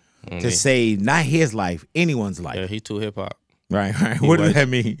code to save not his life, anyone's life. Yeah, he too hip hop. Right. What does that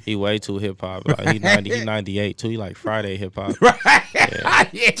mean? He way too hip hop. Like, he 98 too. He like Friday hip hop. Right.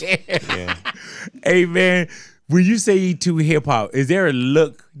 Yeah. Hey man, when you say he too hip hop, is there a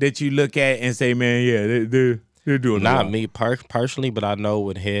look that you look at and say, man, yeah, they're doing not me personally, but I know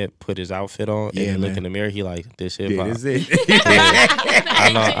when Head put his outfit on and look in the mirror, he like this hip hop. Yeah, this is it.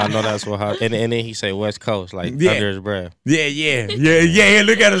 I know that's what. And then he say West Coast like under his breath. Yeah.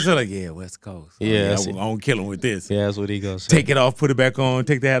 Look at him, so like West Coast. Yeah, I won't kill him with this. Yeah, that's what he goes. Say. Take it off, put it back on.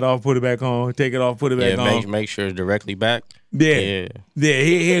 Take the hat off, put it back on. Take it off, put it back on. Make sure it's directly back. Yeah.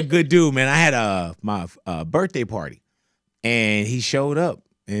 He a good dude, man. I had my birthday party, and he showed up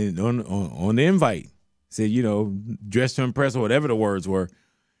and on the invite. Said, dressed to impress or whatever the words were.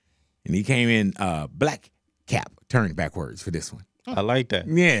 And he came in black cap, turned backwards for this one. I like that.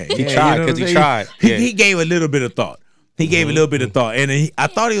 Yeah. He tried because he tried. He gave a little bit of thought. He gave a little bit of thought. And I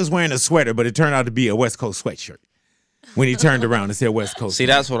thought he was wearing a sweater, but it turned out to be a West Coast sweatshirt. When he turned around and said West Coast. See,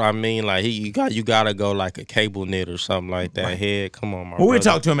 that's what I mean. Like you gotta go like a cable knit or something like that. Right. Head, come on, my brother. We'll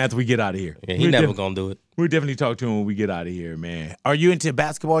talk to him after we get out of here. Yeah, he never gonna do it. We'll definitely talk to him when we get out of here, man. Are you into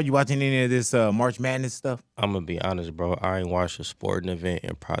basketball? You watching any of this March Madness stuff? I'm gonna be honest, bro. I ain't watched a sporting event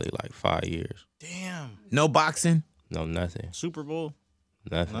in probably like 5 years. Damn. No boxing? No, nothing. Super Bowl?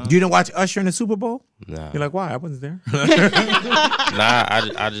 Nothing. You didn't watch Usher in the Super Bowl? Nah. You're like, why? I wasn't there. Nah,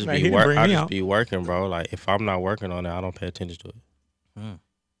 I just like, be working, bro. Like if I'm not working on it, I don't pay attention to it.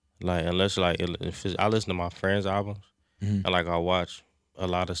 Like unless if I listen to my friends' albums and like I watch a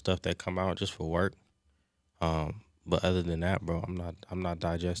lot of stuff that come out just for work. But other than that, bro, I'm not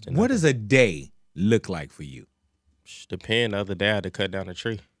digesting. What does a day look like for you? Depend. The other day I had to cut down a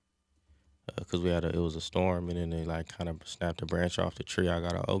tree. because it was a storm, and then they like kind of snapped the branch off the tree. I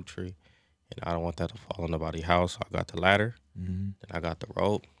got an oak tree, and I don't want that to fall on nobody's house. So I got the ladder, then I got the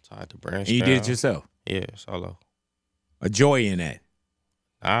rope, tied the branch And you down. did it yourself. Yeah, solo. A joy in that.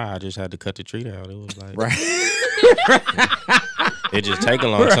 I just had to cut the tree down. It was like Right. it just take a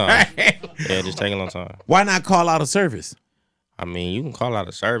long time. Right. Yeah, it just take a long time. Why not call out a service? I mean, you can call out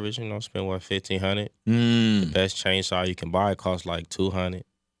a service, you know, spend what, $1,500. Mm. The best chainsaw you can buy costs like $200.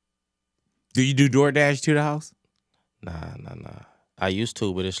 Do you do DoorDash to the house? Nah. I used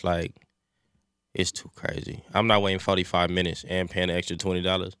to, but it's like it's too crazy. I'm not waiting 45 minutes and paying an extra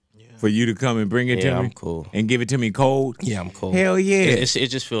 $20. For you to come and bring it to me? I'm cool. And give it to me cold? Yeah, I'm cool. Hell yeah. It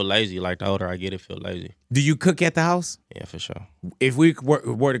just feel lazy. Like the older I get, it feel lazy. Do you cook at the house? Yeah, for sure. If we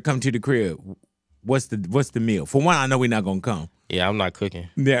were to come to the crib, what's the meal? For one, I know we're not gonna come. Yeah, I'm not cooking.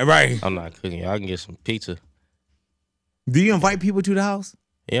 Yeah, right. I'm not cooking. Y'all can get some pizza. Do you invite people to the house?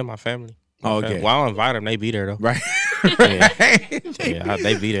 Yeah, my family. Oh, okay. Well, I don't invite them. They be there, though. Right. Yeah,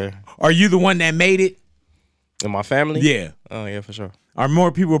 they be there. Are you the one that made it? In my family? Yeah. Oh, yeah, for sure. Are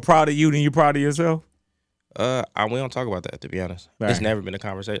more people proud of you than you're proud of yourself? We don't talk about that, to be honest. Right. It's never been a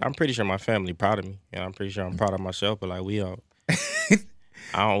conversation. I'm pretty sure my family proud of me, and I'm pretty sure I'm proud of myself. But like we don't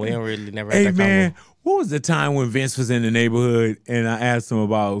really never. Hey had that man, convo. what was the time when Vince was in the neighborhood and I asked him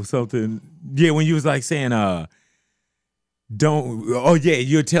about something? Yeah, when you was like saying,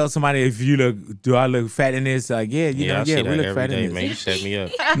 you'll tell somebody if you do I look fat in this? Like, I see we that look every fat day, in man. You this. set me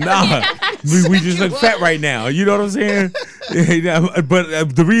up. Nah, we just look fat right now. You know what I'm saying?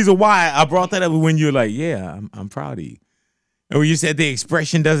 But the reason why I brought that up was when you're like, yeah, I'm proud of you. And when you said the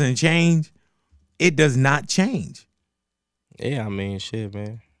expression doesn't change, it does not change. Yeah, I mean, shit,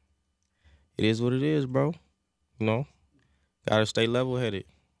 man. It is what it is, bro. You know, gotta stay level headed.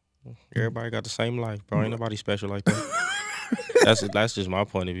 Everybody got the same life, bro. Ain't nobody special like that. That's just my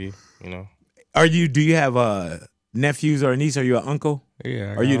point of view. You know. Do you have nephews or a niece? Are you an uncle?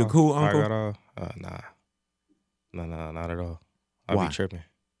 Yeah. Are you the cool uncle? I got all. Nah, not at all. I Why? be tripping.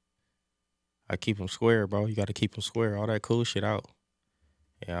 I keep them square, bro. You got to keep them square. All that cool shit out.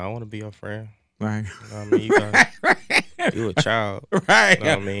 Yeah, I want to be your friend. Right. You know what I mean? You got you a child. Right. You know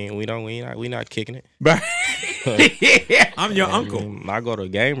what I mean? We not kicking it. Right. Yeah, I'm your I uncle. mean, I go to a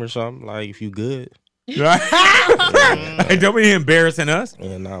game or something. Like if you good. Right. Hey, don't be embarrassing us.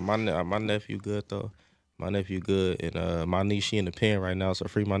 Yeah, nah, my nephew good though. My nephew good, and my niece she in the pen right now, so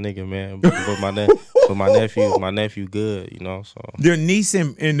free my nigga, man. But my nephew good, you know. So Your niece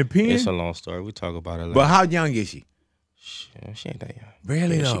in the pen? it's a long story. We talk about it later. But how young is she? She ain't that young.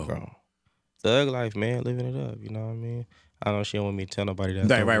 Really Yeah, though? she grown. Thug life, man, living it up. You know what I mean? I know she don't want me to tell nobody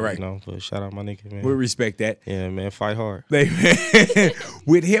that. Right. You know, but shout out my nigga, man. We respect that. Yeah, man, fight hard.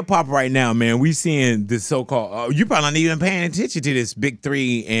 With hip hop right now, man, we seeing the so-called. You probably not even paying attention to this Big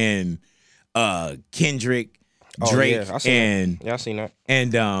Three and Kendrick, Drake, yeah, I seen that. I seen that.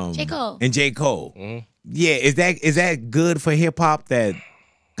 and J. Cole. and J. Cole. Mhm. Yeah, is that good for hip hop? That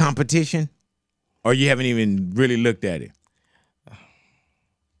competition, or you haven't even really looked at it?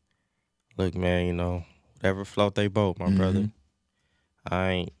 Look, man, you know, whatever float they boat, my brother.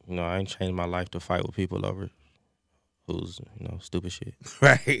 I ain't changed my life to fight with people over who's, stupid shit.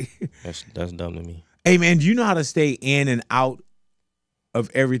 Right. That's dumb to me. Hey man, do you know how to stay in and out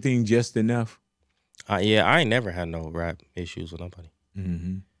of everything just enough? Yeah, I ain't never had no rap issues with nobody.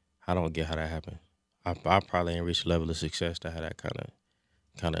 Mm-hmm. I don't get how that happened. I probably ain't reached a level of success to have that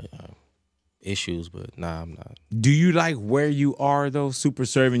kind of issues, but nah, I'm not. Do you like where you are though, super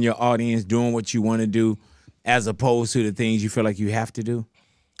serving your audience, doing what you want to do, as opposed to the things you feel like you have to do?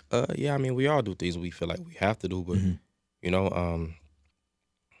 Yeah, I mean, we all do things we feel like we have to do, but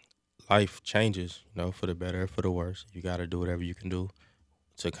life changes, for the better, for the worse. You got to do whatever you can do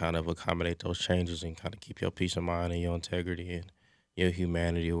to kind of accommodate those changes and kind of keep your peace of mind and your integrity and your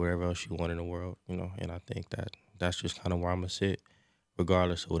humanity or whatever else you want in the world, And I think that's just kind of where I'm gonna sit,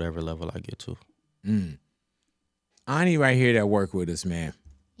 regardless of whatever level I get to. Ani right here that work with us, man.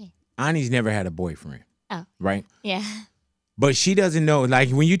 Yeah. Ani's never had a boyfriend. Oh. Right? Yeah. But she doesn't know, like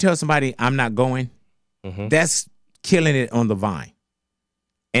when you tell somebody I'm not going, that's killing it on the vine.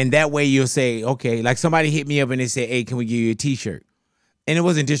 And that way you'll say, okay, like somebody hit me up and they said, hey, can we give you a t-shirt? And it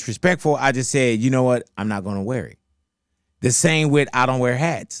wasn't disrespectful. I just said, you know what? I'm not going to wear it. The same with I don't wear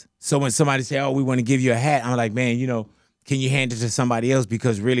hats. So when somebody say, oh, we want to give you a hat, I'm like, man, can you hand it to somebody else?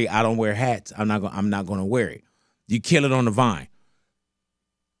 Because really, I don't wear hats. I'm not going to wear it. You kill it on the vine.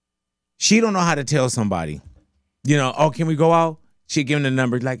 She don't know how to tell somebody, oh, can we go out? She give them the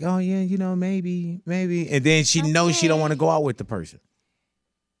number like, oh, yeah, maybe. And then she knows she don't want to go out with the person.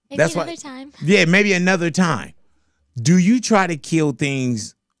 Maybe That's another why, time. Yeah, maybe another time. Do you try to kill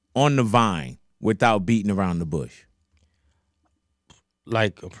things on the vine without beating around the bush?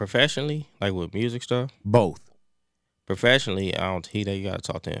 Like professionally, like with music stuff. Both. Professionally, I don't. You gotta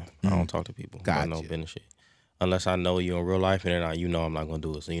talk to him. I don't talk to people. Gotcha. No business shit. Unless I know you in real life, and then I'm not gonna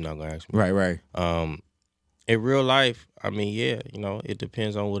do it. So you're not gonna ask me. Right. In real life, I mean, yeah, it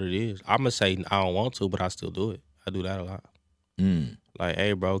depends on what it is. I'm gonna say I don't want to, but I still do it. I do that a lot. Like,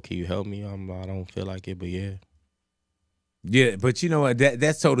 hey, bro, can you help me? I don't feel like it, but yeah. Yeah, but you know what?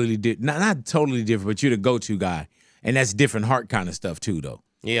 That's totally not totally different, but you're the go-to guy, and that's different heart kind of stuff too, though.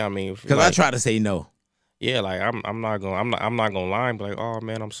 Yeah, I mean, because I try to say no. Yeah, like I'm not gonna lie and be like, oh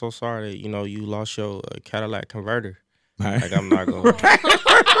man, I'm so sorry that you lost your Cadillac converter. Right. Like I'm not gonna.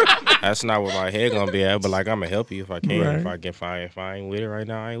 That's not where my head gonna be at. But like I'm gonna help you if I can. Right. If I can find, if I ain't with it right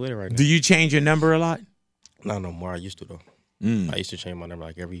now, I ain't with it right now. Do you change your number a lot? Not no more. I used to though. I used to change my number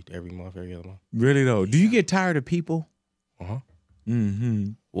like every month, every other month. Really though? Do you get tired of people?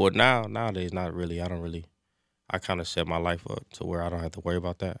 Well, nowadays, not really. I kind of set my life up to where I don't have to worry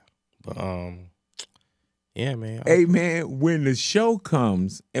about that. But yeah, man. Hey, man, when the show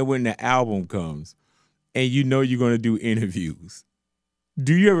comes and when the album comes, and you know you're gonna do interviews,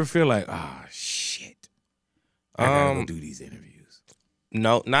 do you ever feel like, oh shit, I gotta go do these interviews?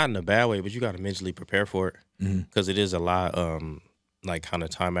 No, not in a bad way, but you got to mentally prepare for it because it is a lot, like kind of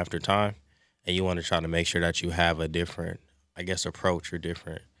time after time, and you want to try to make sure that you have a different, I guess, approach or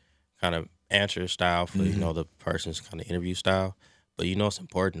different kind of answer style for the person's kind of interview style. But it's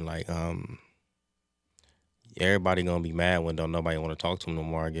important. Like everybody gonna be mad when don't nobody want to talk to them no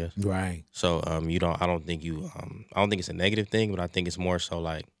more, I guess. Right. So I don't think it's a negative thing, but I think it's more so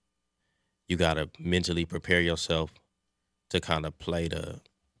like you gotta mentally prepare yourself to kind of play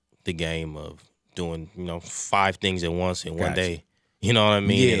the game of doing 5 things at once in one day. You know what I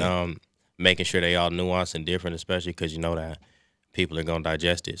mean? Yeah. And making sure they all nuanced and different, especially because that people are gonna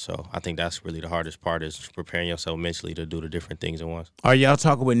digest it. So I think that's really the hardest part is preparing yourself mentally to do the different things at once. Are y'all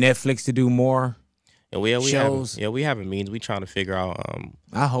talking with Netflix to do more? And we shows? we have a means. We trying to figure out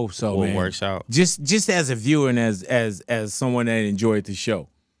I hope so, what man. works out. Just as a viewer and as someone that enjoyed the show.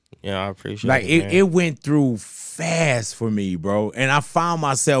 Yeah, I appreciate like it. Man. It went through fast for me, bro. And I found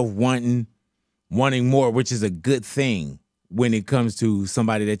myself wanting more, which is a good thing when it comes to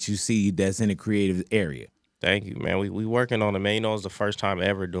somebody that you see that's in a creative area. Thank you, man. We working on it, man. It's the first time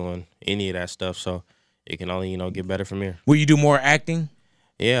ever doing any of that stuff, so it can only get better from here. Will you do more acting?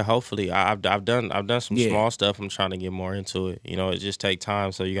 Yeah, hopefully. I've done some small stuff. I'm trying to get more into it. It just take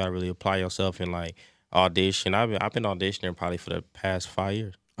time, so you gotta really apply yourself and like audition. I've been auditioning probably for the past 5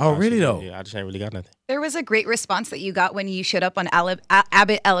 years. Oh, really though? Yeah, I just ain't really got nothing. There was a great response that you got when you showed up on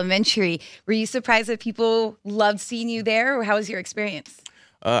Abbott Elementary. Were you surprised that people loved seeing you there, or how was your experience?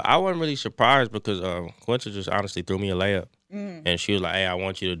 I wasn't really surprised because Quinta just honestly threw me a layup. And she was like, "Hey, I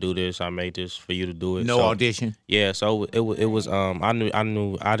want you to do this. I made this for you to do it." No audition. Yeah, so it was. I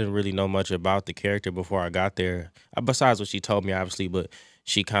knew I didn't really know much about the character before I got there. Besides what she told me, obviously, but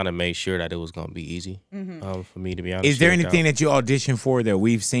she kind of made sure that it was gonna be easy for me, to be honest. Is there anything that you auditioned for that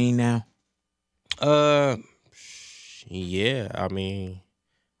we've seen now? Yeah. I mean,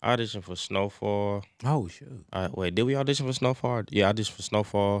 I auditioned for Snowfall. Oh shoot. Wait, did we audition for Snowfall? Yeah, I auditioned for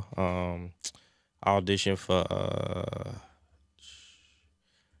Snowfall. I auditioned for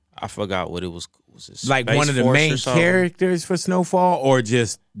I forgot what it was. Was it like Space one of the Force main or something? characters for Snowfall, or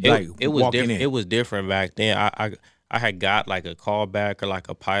just like it was walking different. in? It was different back then. I had got like a callback or like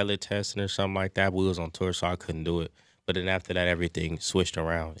a pilot testing or something like that. But we was on tour, so I couldn't do it. But then after that, everything switched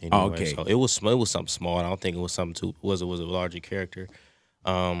around. Anyway. Oh, okay. So it was something small. I don't think it was something too. It was a larger character.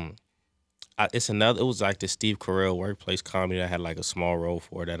 It was like the Steve Carell workplace comedy that I had like a small role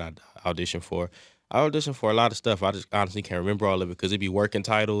for that I auditioned for. I auditioned for a lot of stuff. I just honestly can't remember all of it because it'd be working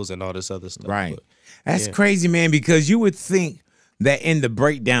titles and all this other stuff. Right. But, That's yeah. crazy, man, because you would think that in the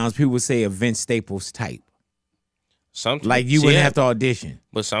breakdowns, people would say a Vince Staples type. Sometimes, Like you wouldn't have to audition.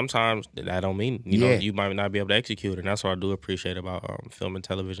 But sometimes that don't mean, you might not be able to execute it. And that's what I do appreciate about film and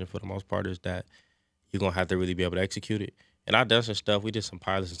television for the most part is that you're going to have to really be able to execute it. And I done some stuff. We did some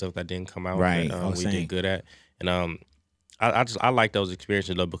pilots and stuff that didn't come out. Right. That, we did good at. And I like those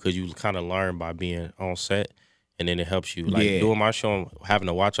experiences though because you kind of learn by being on set, and then it helps you. Like doing my show and having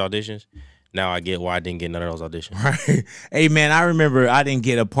to watch auditions. Now I get why I didn't get none of those auditions. Right. Hey man, I remember I didn't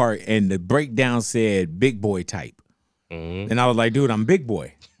get a part, and the breakdown said big boy type, and I was like, dude, I'm big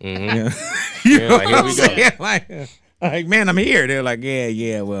boy. Yeah. You know like, what I'm saying? Like, man, I'm here. They're like,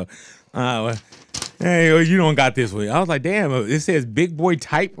 yeah, well, hey, you don't got this one. I was like, damn, it says big boy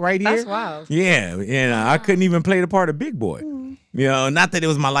type right here. That's wild. Yeah, and I couldn't even play the part of big boy. Not that it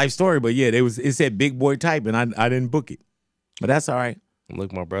was my life story, but yeah, it said big boy type, and I didn't book it. But that's all right.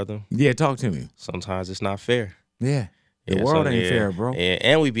 Look, my brother, Yeah, talk to me. sometimes it's not fair. Yeah. The Yeah, world so, ain't yeah. fair, bro.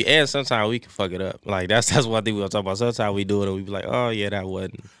 And sometimes we can fuck it up. Like that's one thing we gonna talk about. Sometimes we do it and we be like, oh yeah, that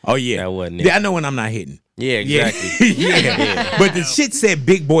wasn't. Oh yeah. That wasn't it. Yeah, I know when I'm not hitting. Yeah, exactly. Yeah. But the shit said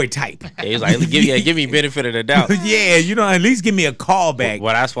big boy type. Yeah, he's like, give me benefit of the doubt. Yeah, you know, at least give me a call back.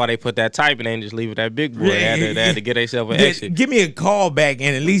 Well, that's why they put that type and they didn't just leave it that big boy. Yeah, They had to get themselves an Yeah, exit. give me a call back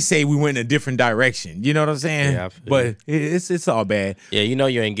and at least say we went in a different direction. You know what I'm saying? Yeah, I feel but you. it's all bad. Yeah, you know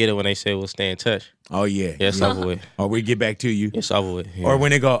you ain't get it when they say we'll stay in touch. Oh yeah. Yeah, it's over with. Or we get back to you. It's over with. Yeah. Or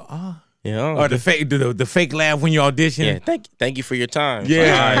when they go, oh. Yeah. Or the fake laugh when you audition. Yeah, thank you for your time.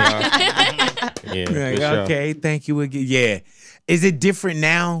 Yeah. Yeah, Like, for sure. okay, thank you again. Yeah. Is it different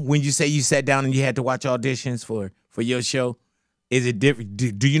now when you say you sat down and you had to watch auditions for your show? Is it different?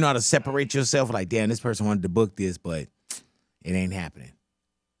 Do you know how to separate yourself? Like, damn, this person wanted to book this, but it ain't happening.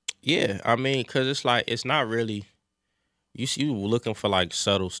 Yeah, I mean, cause it's like it's not really. You looking for like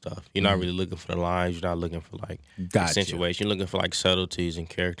subtle stuff. You're not really looking for the lines. You're not looking for like Gotcha. accentuation. You're looking for like subtleties and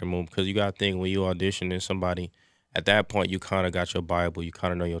character movement. Because you got to think when you auditioning somebody, at that point you kind of got your Bible. You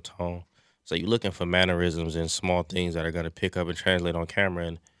kind of know your tone. So you're looking for mannerisms and small things that are going to pick up and translate on camera.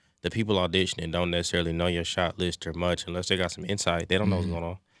 And the people auditioning don't necessarily know your shot list or much unless they got some insight. They don't know what's going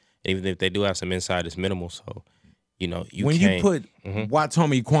on. And even if they do have some insight, it's minimal. So, you know, When can't. you put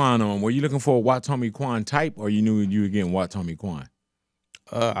Watomi Kwan on, were you looking for a Watomi Kwan type or you knew you were getting Watomi Kwan?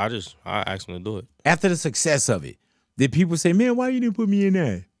 I asked them to do it. After the success of it, did people say, man, why you didn't put me in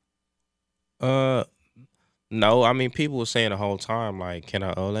that? No, I mean people were saying the whole time like, "Can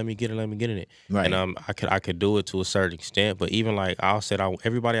I? Let me get in it." Right. And I could do it to a certain extent, but even like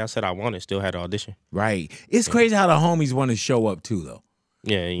everybody I said I wanted still had to audition. Right. It's crazy how the homies want to show up too, though.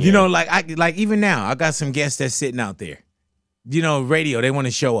 Yeah, You know, like even now, I got some guests that's sitting out there. You know, radio, they want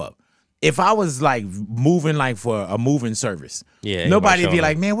to show up. If I was like moving like for a moving service, nobody'd be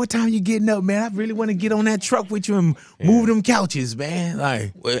like, man, what time you getting up, man? I really want to get on that truck with you and move them couches, man.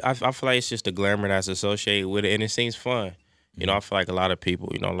 Like, well, I feel like it's just the glamour that's associated with it, and it seems fun. You know, I feel like a lot of people,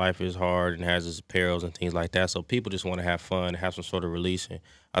 you know, life is hard and has its perils and things like that. So people just want to have fun, have some sort of release. And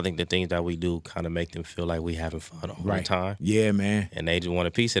I think the things that we do kind of make them feel like we having fun all the time. Yeah, man. And they just want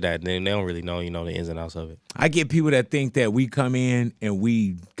a piece of that. And then they don't really know, you know, the ins and outs of it. I get people that think that we come in and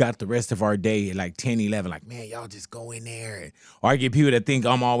we got the rest of our day at like 10, 11. Like, man, y'all just go in there. Or I get people that think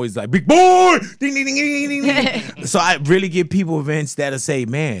I'm always like, big boy! Ding, ding, ding, ding, ding, ding. So I really get people events that'll say,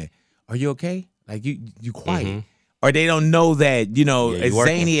 man, are you okay? Like, you quiet. Or they don't know that, you know, as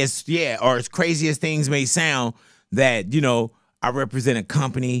zany as, or as crazy as things may sound, that, you know, I represent a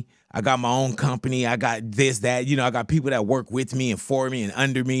company. I got my own company. I got this, that. You know, I got people that work with me and for me and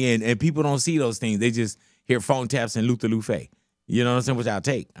under me. And people don't see those things. They just hear phone taps and Luther Lufe. You know what I'm saying? Which I'll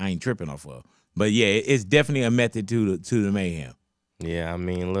take. I ain't tripping off of. But, yeah, it's definitely a method to the mayhem. Yeah, I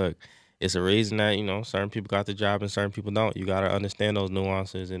mean, look, it's a reason that, you know, certain people got the job and certain people don't. You got to understand those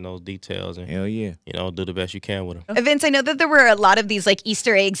nuances and those details and, Hell yeah. you know, do the best you can with them. Vince, I know that there were a lot of these like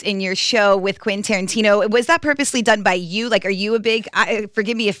Easter eggs in your show with Quentin Tarantino. Was that purposely done by you? Like, are you a big,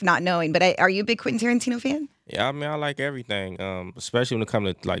 forgive me if not knowing, but are you a big Quentin Tarantino fan? Yeah, I mean, I like everything, especially when it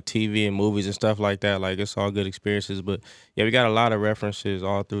comes to like TV and movies and stuff like that. Like, it's all good experiences. But yeah, we got a lot of references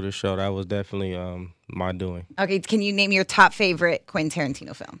all through the show. That was definitely my doing. Okay, can you name your top favorite Quentin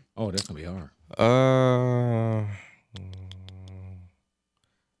Tarantino film? Oh, that's going to be hard.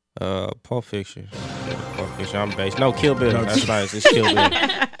 Pulp Fiction. Yeah, Pulp Fiction. I'm based. No, Kill Bill. That's nice. It's Kill Bill.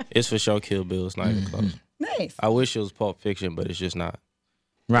 It's for sure Kill Bill. It's not even close. Nice. I wish it was Pulp Fiction, but it's just not.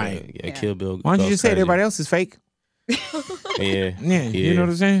 Right. Yeah, Kill Bill. Why don't you goes just say crazy. everybody else is fake? Yeah. You know what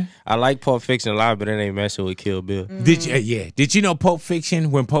I'm saying? I like Pulp Fiction a lot, but it ain't messing with Kill Bill. Did you? Did you know Pulp Fiction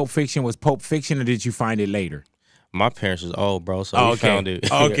when Pulp Fiction was Pulp Fiction, or did you find it later? My parents was old, bro, so we found it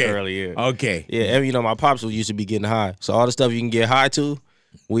earlier. Okay. Yeah, and you know, my pops used to be getting high. So all the stuff you can get high to,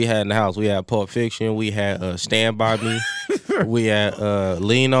 we had in the house. We had Pulp Fiction. We had Stand By Me. We had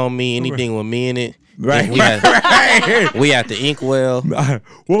Lean On Me, anything with me in it. Right. We had the Inkwell.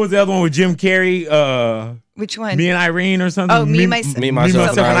 What was the other one with Jim Carrey? Which one? Me and Irene or something? Oh, Me,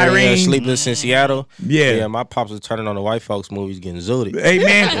 myself, and Irene. Sleepless in Seattle. Yeah. My pops was turning on the white folks movies, getting zooted. Hey,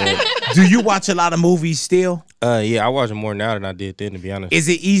 man, do you watch a lot of movies still? Yeah, I watch them more now than I did then, to be honest. Is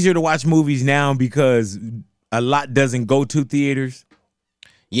it easier to watch movies now because a lot doesn't go to theaters?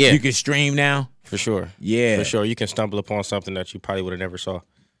 Yeah. You can stream now? For sure. Yeah. For sure. You can stumble upon something that you probably would have never saw.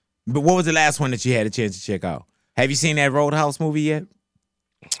 But what was the last one that you had a chance to check out? Have you seen that Roadhouse movie yet?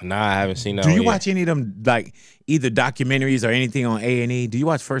 Nah, I haven't seen that Do one you yet. watch any of them, like either documentaries or anything on A&E? Do you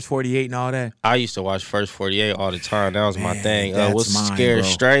watch First 48 and all that? I used to watch First 48 all the time. That was my thing. that's What's mine, Scared bro.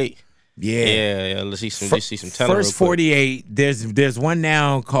 Straight? Yeah. Let's see some talent. First 48. There's one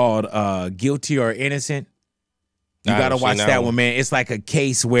now called Guilty or Innocent. You gotta watch that one, man. It's like a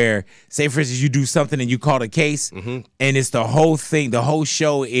case where, say for instance, you do something and you call a case, and it's the whole thing. The whole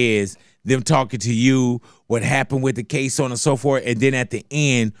show is them talking to you, what happened with the case, so on and so forth, and then at the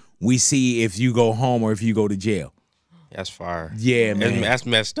end we see if you go home or if you go to jail. That's fire. Yeah, man. That's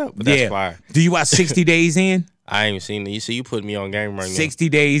messed up, but that's fire. Do you watch 60 Days In? I ain't seen it. You see, you put me on game right now. 60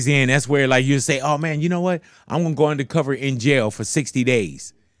 Days In. That's where like you say, oh man, you know what? I'm gonna go undercover in jail for 60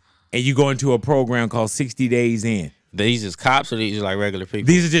 days, and you go into a program called 60 Days In. These is cops or these are like regular people?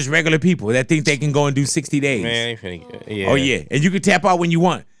 These are just regular people that think they can go and do 60 days. Man, they finna, yeah. Oh yeah, and you can tap out when you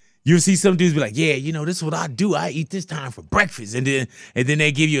want. You'll see some dudes be like, yeah, you know, this is what I do. I eat this time for breakfast. And then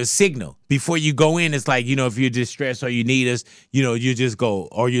they give you a signal. Before you go in, it's like, you know, if you're distressed or you need us, you know, you just go,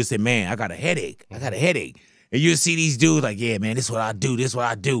 or you say, man, I got a headache. I got a headache. And you'll see these dudes like, yeah, man, this is what I do. This is what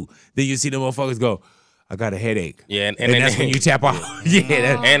I do. Then you see the motherfuckers go, I got a headache. Yeah, and that's when you tap out.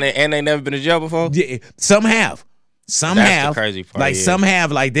 Yeah. And they never been to jail before? Yeah, some have. Some That's have, the crazy part, like some have,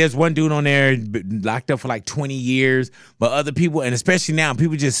 like there's one dude on there locked up for like 20 years, but other people, and especially now,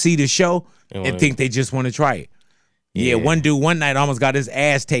 people just see the show and think they just want to try it. Yeah, one dude one night almost got his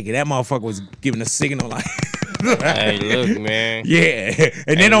ass taken. That motherfucker was giving a signal like, hey, look, man. Yeah,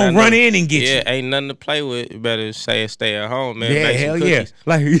 and they don't run in and get you. Yeah, ain't nothing to play with. You better say stay at home, man. Yeah, hell yeah.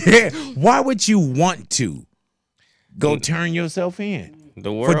 Like, yeah, why would you want to go turn yourself in?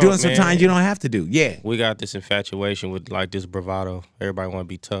 The world, for doing some time you don't have to do. Yeah. We got this infatuation with like this bravado. Everybody want to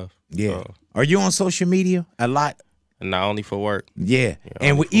be tough. Yeah. Are you on social media a lot? Not only for work. Yeah.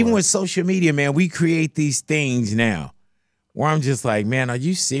 And even with social media, man, we create these things now where I'm just like, man, are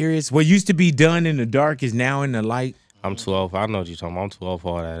you serious? What used to be done in the dark is now in the light. I'm too old. I know what you're talking about. I'm too old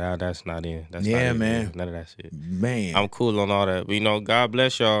for all that. That's not in. That's not in, man. None of that shit. Man. I'm cool on all that. But, you know, God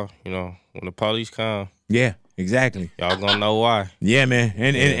bless y'all. You know, when the police come. Yeah. Exactly. Y'all gonna know why. Yeah, man.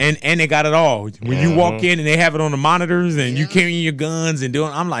 And they got it all. When you walk in and they have it on the monitors and you carrying your guns and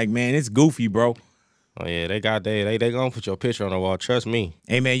doing, I'm like, man, it's goofy, bro. Oh yeah, they gonna put your picture on the wall. Trust me.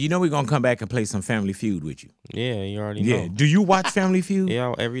 Hey man, you know we're gonna come back and play some Family Feud with you. Yeah, you already know. Do you watch Family Feud?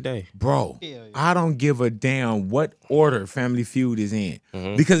 Yeah, every day. Bro, I don't give a damn what order Family Feud is in.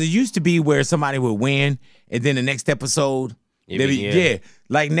 Because it used to be where somebody would win and then the next episode,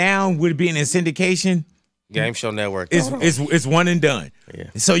 like now with it being in syndication. Game Show Network. It's one and done. Yeah.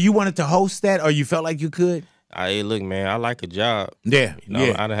 So you wanted to host that, or you felt like you could? Hey, look, man, I like a job. Yeah, you know,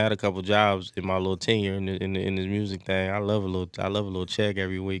 I done had a couple jobs in my little tenure in this music thing. I love a little check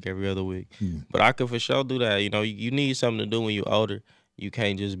every week, every other week. But I could for sure do that. You know, you need something to do when you're older. You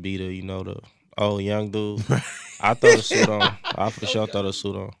can't just be the old young dude. I throw the suit on. I for sure throw the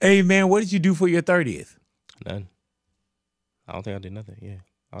suit on. Hey man, what did you do for your 30th? Nothing. I don't think I did nothing. Yeah,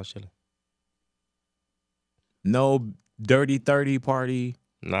 I was chilling. No dirty 30 party?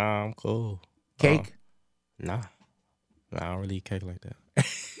 Nah, I'm cool. Cake? Nah, I don't really eat cake like that.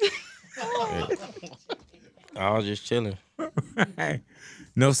 I was just chilling.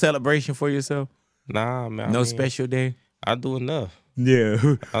 No celebration for yourself? Nah, man. No special day? I do enough.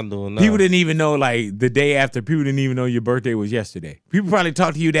 Yeah. I do enough. People didn't even know, like, the day after. People didn't even know your birthday was yesterday. People probably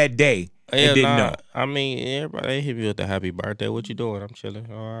talked to you that day and didn't know. I mean, everybody they hit me with the happy birthday. What you doing? I'm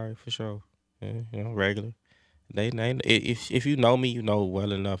chilling. All right, for sure. Yeah, you know, regular. If you know me, you know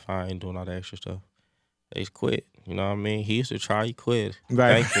well enough I ain't doing all that extra stuff. They quit. You know what I mean? He used to try, he quit.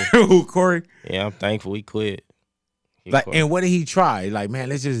 Right. Who, Corey? Yeah, I'm thankful he quit. Quit. And what did he try? Like, man,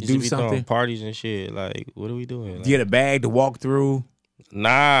 let's just do something. Doing parties and shit. Like, what are we doing? Like, get a bag to walk through?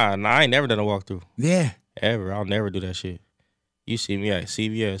 Nah, I ain't never done a walkthrough. Yeah. Ever. I'll never do that shit. You see me at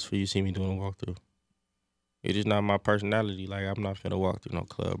CVS for you see me doing a walkthrough. It's just not my personality. Like, I'm not finna walk through no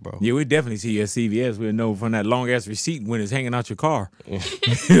club, bro. Yeah, we definitely see you at CVS. We'll know from that long-ass receipt when it's hanging out your car. You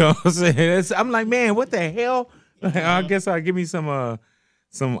know what I'm saying? I'm like, man, what the hell? I guess I'll give me some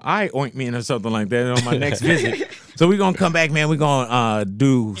eye ointment or something like that on my next visit. So we're going to come back, man. We're going to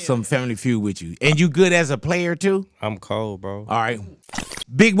do some Family Feud with you. And you good as a player, too? I'm cold, bro. All right.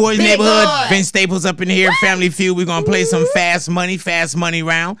 Big Boy's Neighborhood. Vince Staples up in here. Family Feud. We're going to play some fast money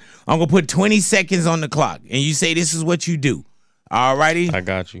round. I'm going to put 20 seconds on the clock. And you say this is what you do. All righty? I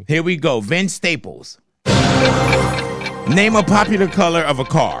got you. Here we go. Vince Staples. Name a popular color of a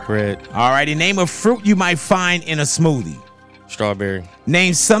car. Red. All righty. Name a fruit you might find in a smoothie. Strawberry.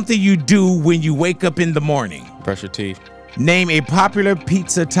 Name something you do when you wake up in the morning. Brush your teeth. Name a popular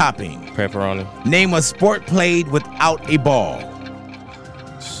pizza topping. Pepperoni. Name a sport played without a ball.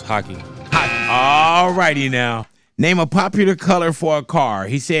 Hockey. All righty now. Name a popular color for a car.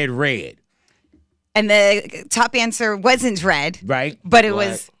 He said red. And the top answer wasn't red. Right. But it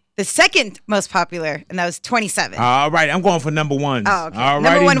was The second most popular, and that was 27. All right, I'm going for number one. Oh, okay. All Number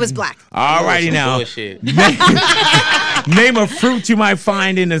righty. one was black. All righty now. Bullshit. Name a fruit you might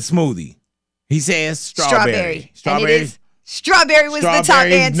find in a smoothie. He says strawberry. And it is strawberry was the top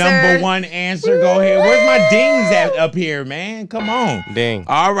answer. Number one answer. Go ahead. Where's my dings at up here, man? Come on. Ding.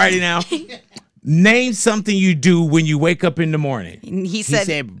 All righty now. Name something you do when you wake up in the morning. He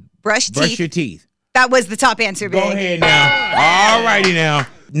said brush your teeth. That was the top answer, Big. Go ahead now. All righty now.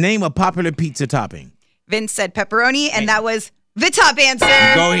 Name a popular pizza topping. Vince said pepperoni, and that was the top answer.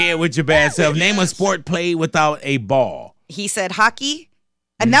 Go ahead with your bad self. Name a sport played without a ball. He said hockey,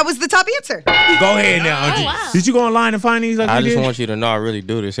 and that was the top answer. Go ahead now. Did you go online and find these? Like I just want you to know I really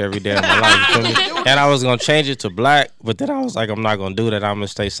do this every day of my life. You feel me? And I was gonna change it to black, but then I was like, I'm not gonna do that. I'm gonna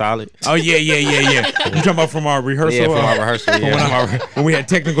stay solid. Oh yeah. You talking about from our rehearsal? Yeah, from our rehearsal. Yeah. When we had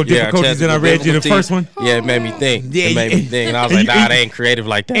technical difficulties and I read you the first one. Yeah, it made me think. Yeah, it made me think, and I was like, nah, they ain't creative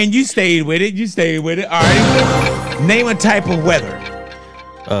like that. And you stayed with it. All right. Name a type of weather.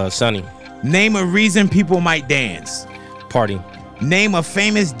 Sunny. Name a reason people might dance. Party. Name a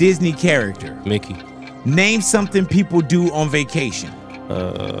famous Disney character. Mickey. Name something people do on vacation.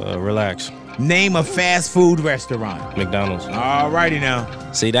 Relax. Name a fast food restaurant. McDonald's. All righty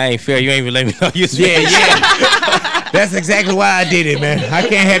now. See, that ain't fair. You ain't even let me know you said. Yeah. That's exactly why I did it, man. I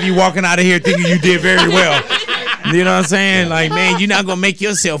can't have you walking out of here thinking you did very well. You know what I'm saying? Like, man, you're not going to make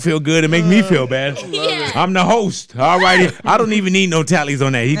yourself feel good and make me feel bad. I'm the host. All righty. I don't even need no tallies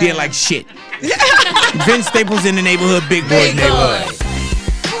on that. He did like shit. Vince Staples in the neighborhood, Big Boy's neighborhood.